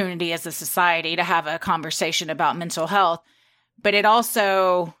opportunity as a society to have a conversation about mental health, but it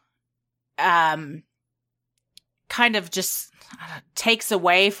also kind of just takes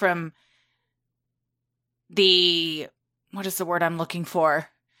away from what is the word I'm looking for?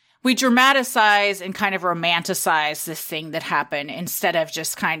 We dramatize and kind of romanticize this thing that happened instead of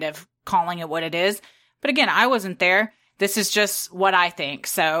just kind of calling it what it is. But again, I wasn't there. This is just what I think.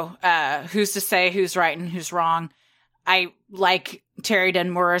 So who's to say who's right and who's wrong? Like Terry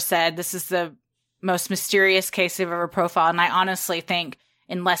Dunmore said, this is the most mysterious case they've ever profiled. And I honestly think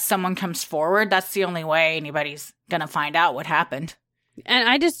unless someone comes forward, that's the only way anybody's going to find out what happened. And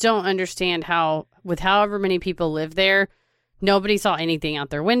I just don't understand how, with however many people live there, nobody saw anything out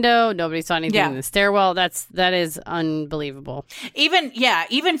their window. Nobody saw anything in the stairwell. That is unbelievable.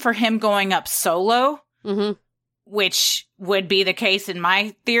 Even for him going up solo, which would be the case in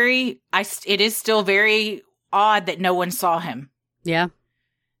my theory, it is still very odd that no one saw him. Yeah.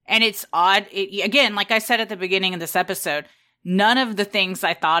 And it's odd. Again, like I said at the beginning of this episode, none of the things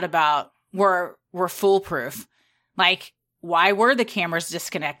I thought about were foolproof. Like, why were the cameras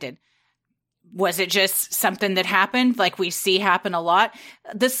disconnected? Was it just something that happened like we see happen a lot?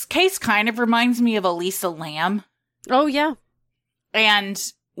 This case kind of reminds me of Elisa Lam. Oh, yeah. And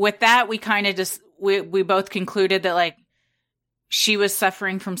with that, we kind of just, we both concluded that, like, she was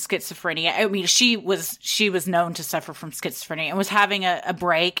suffering from schizophrenia. I mean, she was known to suffer from schizophrenia and was having a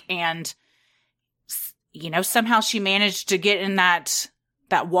break. And, you know, somehow she managed to get in that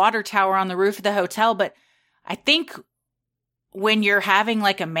water tower on the roof of the hotel. But I think when you're having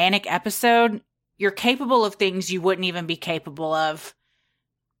like a manic episode, you're capable of things you wouldn't even be capable of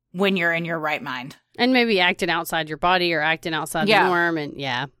when you're in your right mind. And maybe acting outside your body or acting outside the norm. And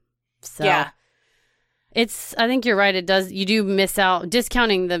I think you're right. You do miss out,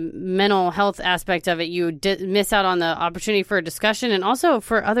 discounting the mental health aspect of it. You miss out on the opportunity for a discussion, and also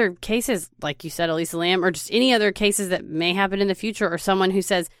for other cases, like you said, Elisa Lam, or just any other cases that may happen in the future, or someone who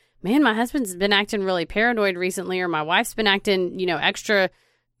says, man, my husband's been acting really paranoid recently, or my wife's been acting, extra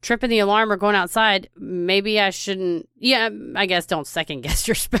tripping the alarm or going outside. Maybe I shouldn't. Yeah, I guess don't second guess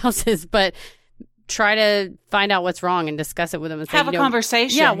your spouses, but try to find out what's wrong and discuss it with them and say, have a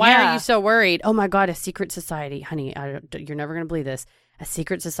conversation. Yeah, why are you so worried? Oh my God, a secret society. Honey, you're never going to believe this. A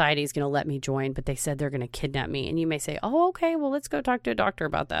secret society is going to let me join, but they said they're going to kidnap me. And you may say, oh, okay, well, let's go talk to a doctor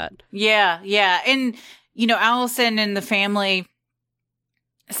about that. Yeah. And, Allison and the family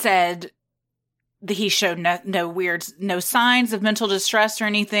said that he showed no signs of mental distress or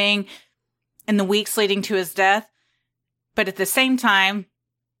anything in the weeks leading to his death. But at the same time,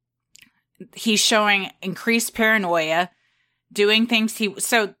 he's showing increased paranoia, doing things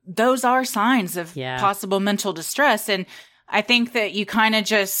so those are signs of possible mental distress. And I think that you kind of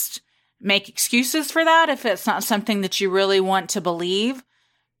just make excuses for that if it's not something that you really want to believe.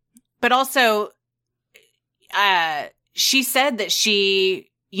 But also, she said that she,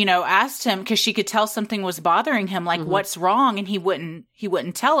 asked him because she could tell something was bothering him, like what's wrong, and he wouldn't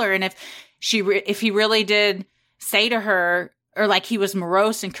tell her. And if he really did say to her, or like he was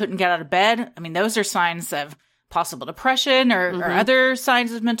morose and couldn't get out of bed, I mean, those are signs of possible depression or other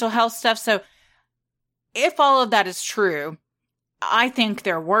signs of mental health stuff. So if all of that is true, I think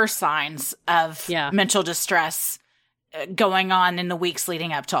there were signs of mental distress going on in the weeks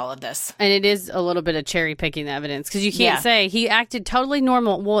leading up to all of this. And it is a little bit of cherry picking the evidence, because you can't say he acted totally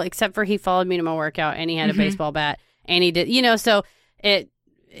normal. Well, except for he followed me to my workout and he had a baseball bat and he did, so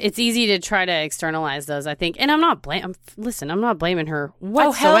it's easy to try to externalize those, I think. And I'm not blaming her whatsoever.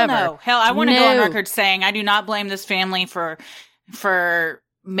 Oh, hell no. Hell, I want to go on record saying I do not blame this family for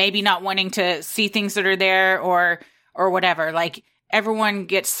maybe not wanting to see things that are there or whatever. Like, everyone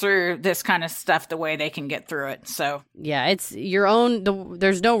gets through this kind of stuff the way they can get through it. So yeah, it's your own.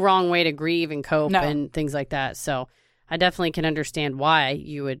 There's no wrong way to grieve and cope and things like that. So I definitely can understand why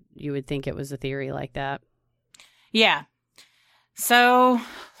you would think it was a theory like that. Yeah. So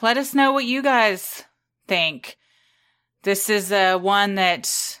let us know what you guys think. This is one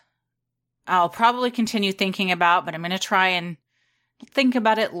that I'll probably continue thinking about, but I'm going to try and think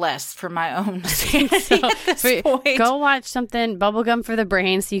about it less for my own sanity at this point. Go watch something, bubblegum for the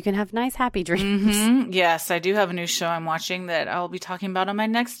brain, so you can have nice, happy dreams. Yes, I do have a new show I'm watching that I'll be talking about on my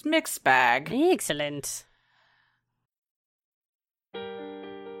next mix bag. Excellent.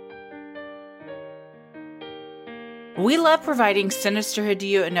 We love providing Sinisterhood to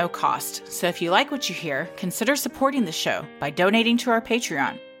you at no cost, so if you like what you hear, consider supporting the show by donating to our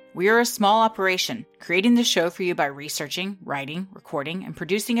Patreon. We are a small operation, creating the show for you by researching, writing, recording, and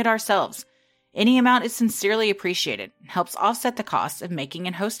producing it ourselves. Any amount is sincerely appreciated and helps offset the costs of making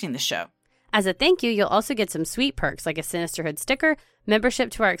and hosting the show. As a thank you, you'll also get some sweet perks like a Sinisterhood sticker, membership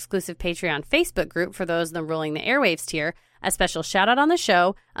to our exclusive Patreon Facebook group for those in the Ruling the Airwaves tier, a special shout-out on the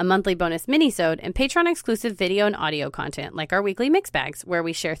show, a monthly bonus mini-sode, and Patreon-exclusive video and audio content like our weekly mix bags, where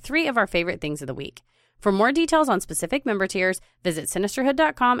we share 3 of our favorite things of the week. For more details on specific member tiers, visit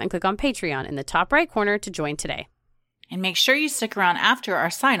Sinisterhood.com and click on Patreon in the top right corner to join today. And make sure you stick around after our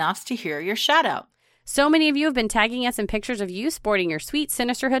sign-offs to hear your shout-out. So many of you have been tagging us in pictures of you sporting your sweet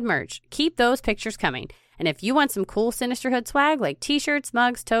Sinisterhood merch. Keep those pictures coming. And if you want some cool Sinisterhood swag like t-shirts,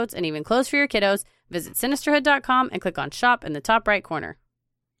 mugs, totes, and even clothes for your kiddos, visit Sinisterhood.com and click on Shop in the top right corner.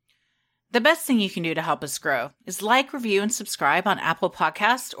 The best thing you can do to help us grow is like, review, and subscribe on Apple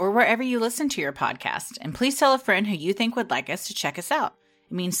Podcasts or wherever you listen to your podcast. And please tell a friend who you think would like us to check us out.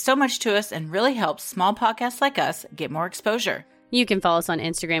 It means so much to us and really helps small podcasts like us get more exposure. You can follow us on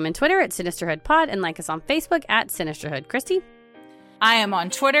Instagram and Twitter at SinisterhoodPod and like us on Facebook at Sinisterhood. Christy? I am on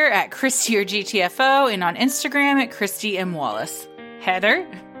Twitter at Christy or GTFO and on Instagram at Christy M. Wallace. Heather?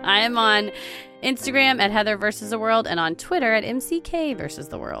 I am on Instagram at Heather vs. the World and on Twitter at MCK vs.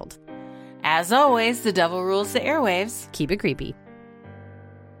 the World. As always, the devil rules the airwaves. Keep it creepy.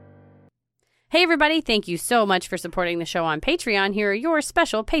 Hey everybody, thank you so much for supporting the show on Patreon. Here are your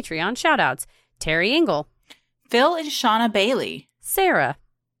special Patreon shoutouts. Terry Engel, Phil and Shauna Bailey, Sarah,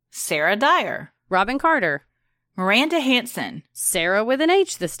 Sarah Dyer, Robin Carter, Miranda Hansen, Sarah with an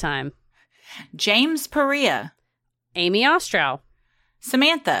H this time, James Perea, Amy Ostrow,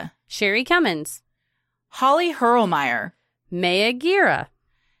 Samantha, Sherry Cummins, Holly Hurlmeyer, Maya Gira,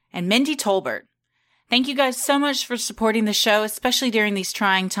 and Mindy Tolbert. Thank you guys so much for supporting the show, especially during these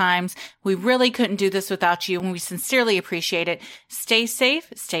trying times. We really couldn't do this without you, and we sincerely appreciate it. Stay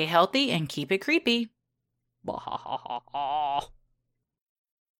safe, stay healthy, and keep it creepy.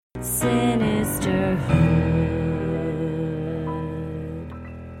 Sinisterhood.